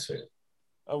a Cavs fan?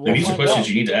 These are questions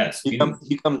you need to ask. He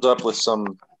comes up with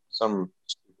some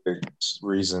stupid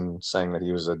reason saying that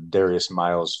he was a Darius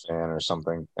Miles fan or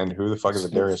something. And who the fuck is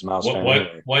a Darius Miles fan?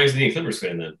 Why isn't he a Clippers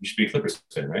fan then? You should be a Clippers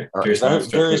fan, right?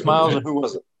 Darius Miles, or who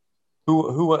was it?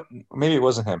 Who? Maybe it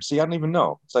wasn't him. See, I don't even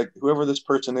know. It's like whoever this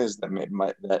person is that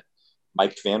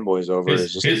Mike fanboys over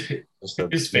is just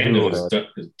his fandom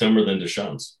is dumber than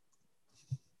Deshaun's.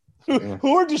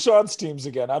 Who are Deshaun's teams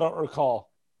again? I don't recall.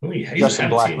 Justin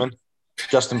Blackman.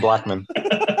 Justin Blackman.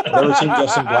 Whatever team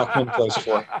Justin Blackman plays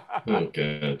for. Oh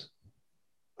god.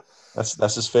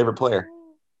 That's his favorite player.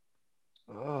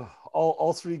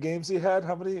 All 3 games he had.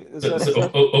 How many is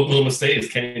that? Oklahoma State, is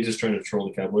Kenny just trying to troll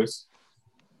the Cowboys?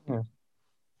 Yeah.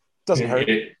 Doesn't hurt.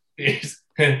 A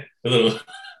little.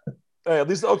 Hey, at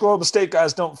least the Oklahoma State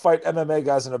guys don't fight MMA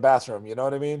guys in a bathroom. You know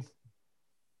what I mean?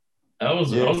 That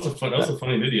was a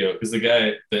funny video because the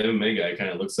MMA guy,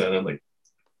 kind of looks at him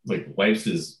like wipes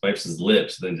his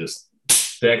lips, then just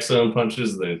stacks him,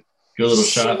 punches, then get a little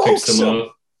shot, picks him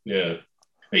up. Yeah.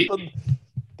 Hey.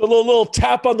 The little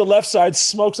tap on the left side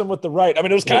smokes him with the right. I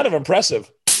mean, it was kind of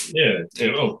impressive. Yeah.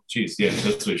 Oh, geez. Yeah,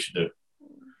 that's what we should do.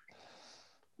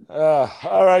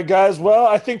 All right, guys. Well,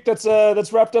 I think that's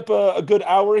wrapped up a good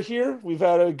hour here. We've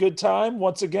had a good time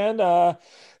once again.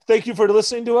 Thank you for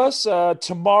listening to us.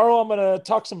 Tomorrow, I'm going to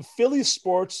talk some Philly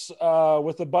sports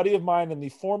with a buddy of mine and the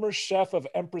former chef of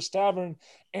Empress Tavern,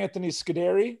 Anthony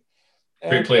Scuderi.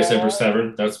 Great place, Empress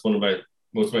Tavern. That's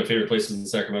most of my favorite places in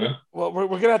Sacramento. Well, we're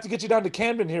going to have to get you down to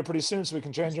Camden here pretty soon so we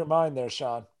can change your mind there,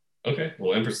 Sean. Okay.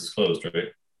 Well, Empress is closed, right?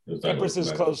 Empress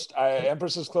is closed.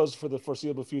 Empress is closed for the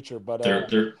foreseeable future, but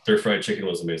their fried chicken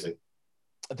was amazing.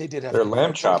 They did have their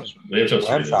lamb chops. Lamb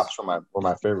chops were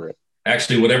my favorite.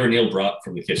 Actually, whatever Neil brought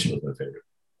from the kitchen was my favorite.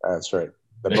 That's right.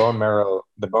 The bone marrow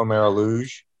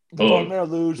luge. The bone marrow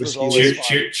luge was always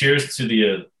cheers to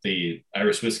the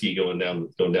Irish whiskey going down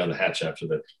the hatch after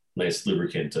the nice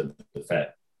lubricant to the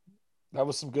fat. That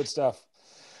was some good stuff.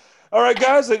 All right,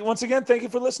 guys. Once again, thank you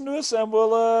for listening to us, and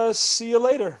we'll see you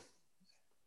later.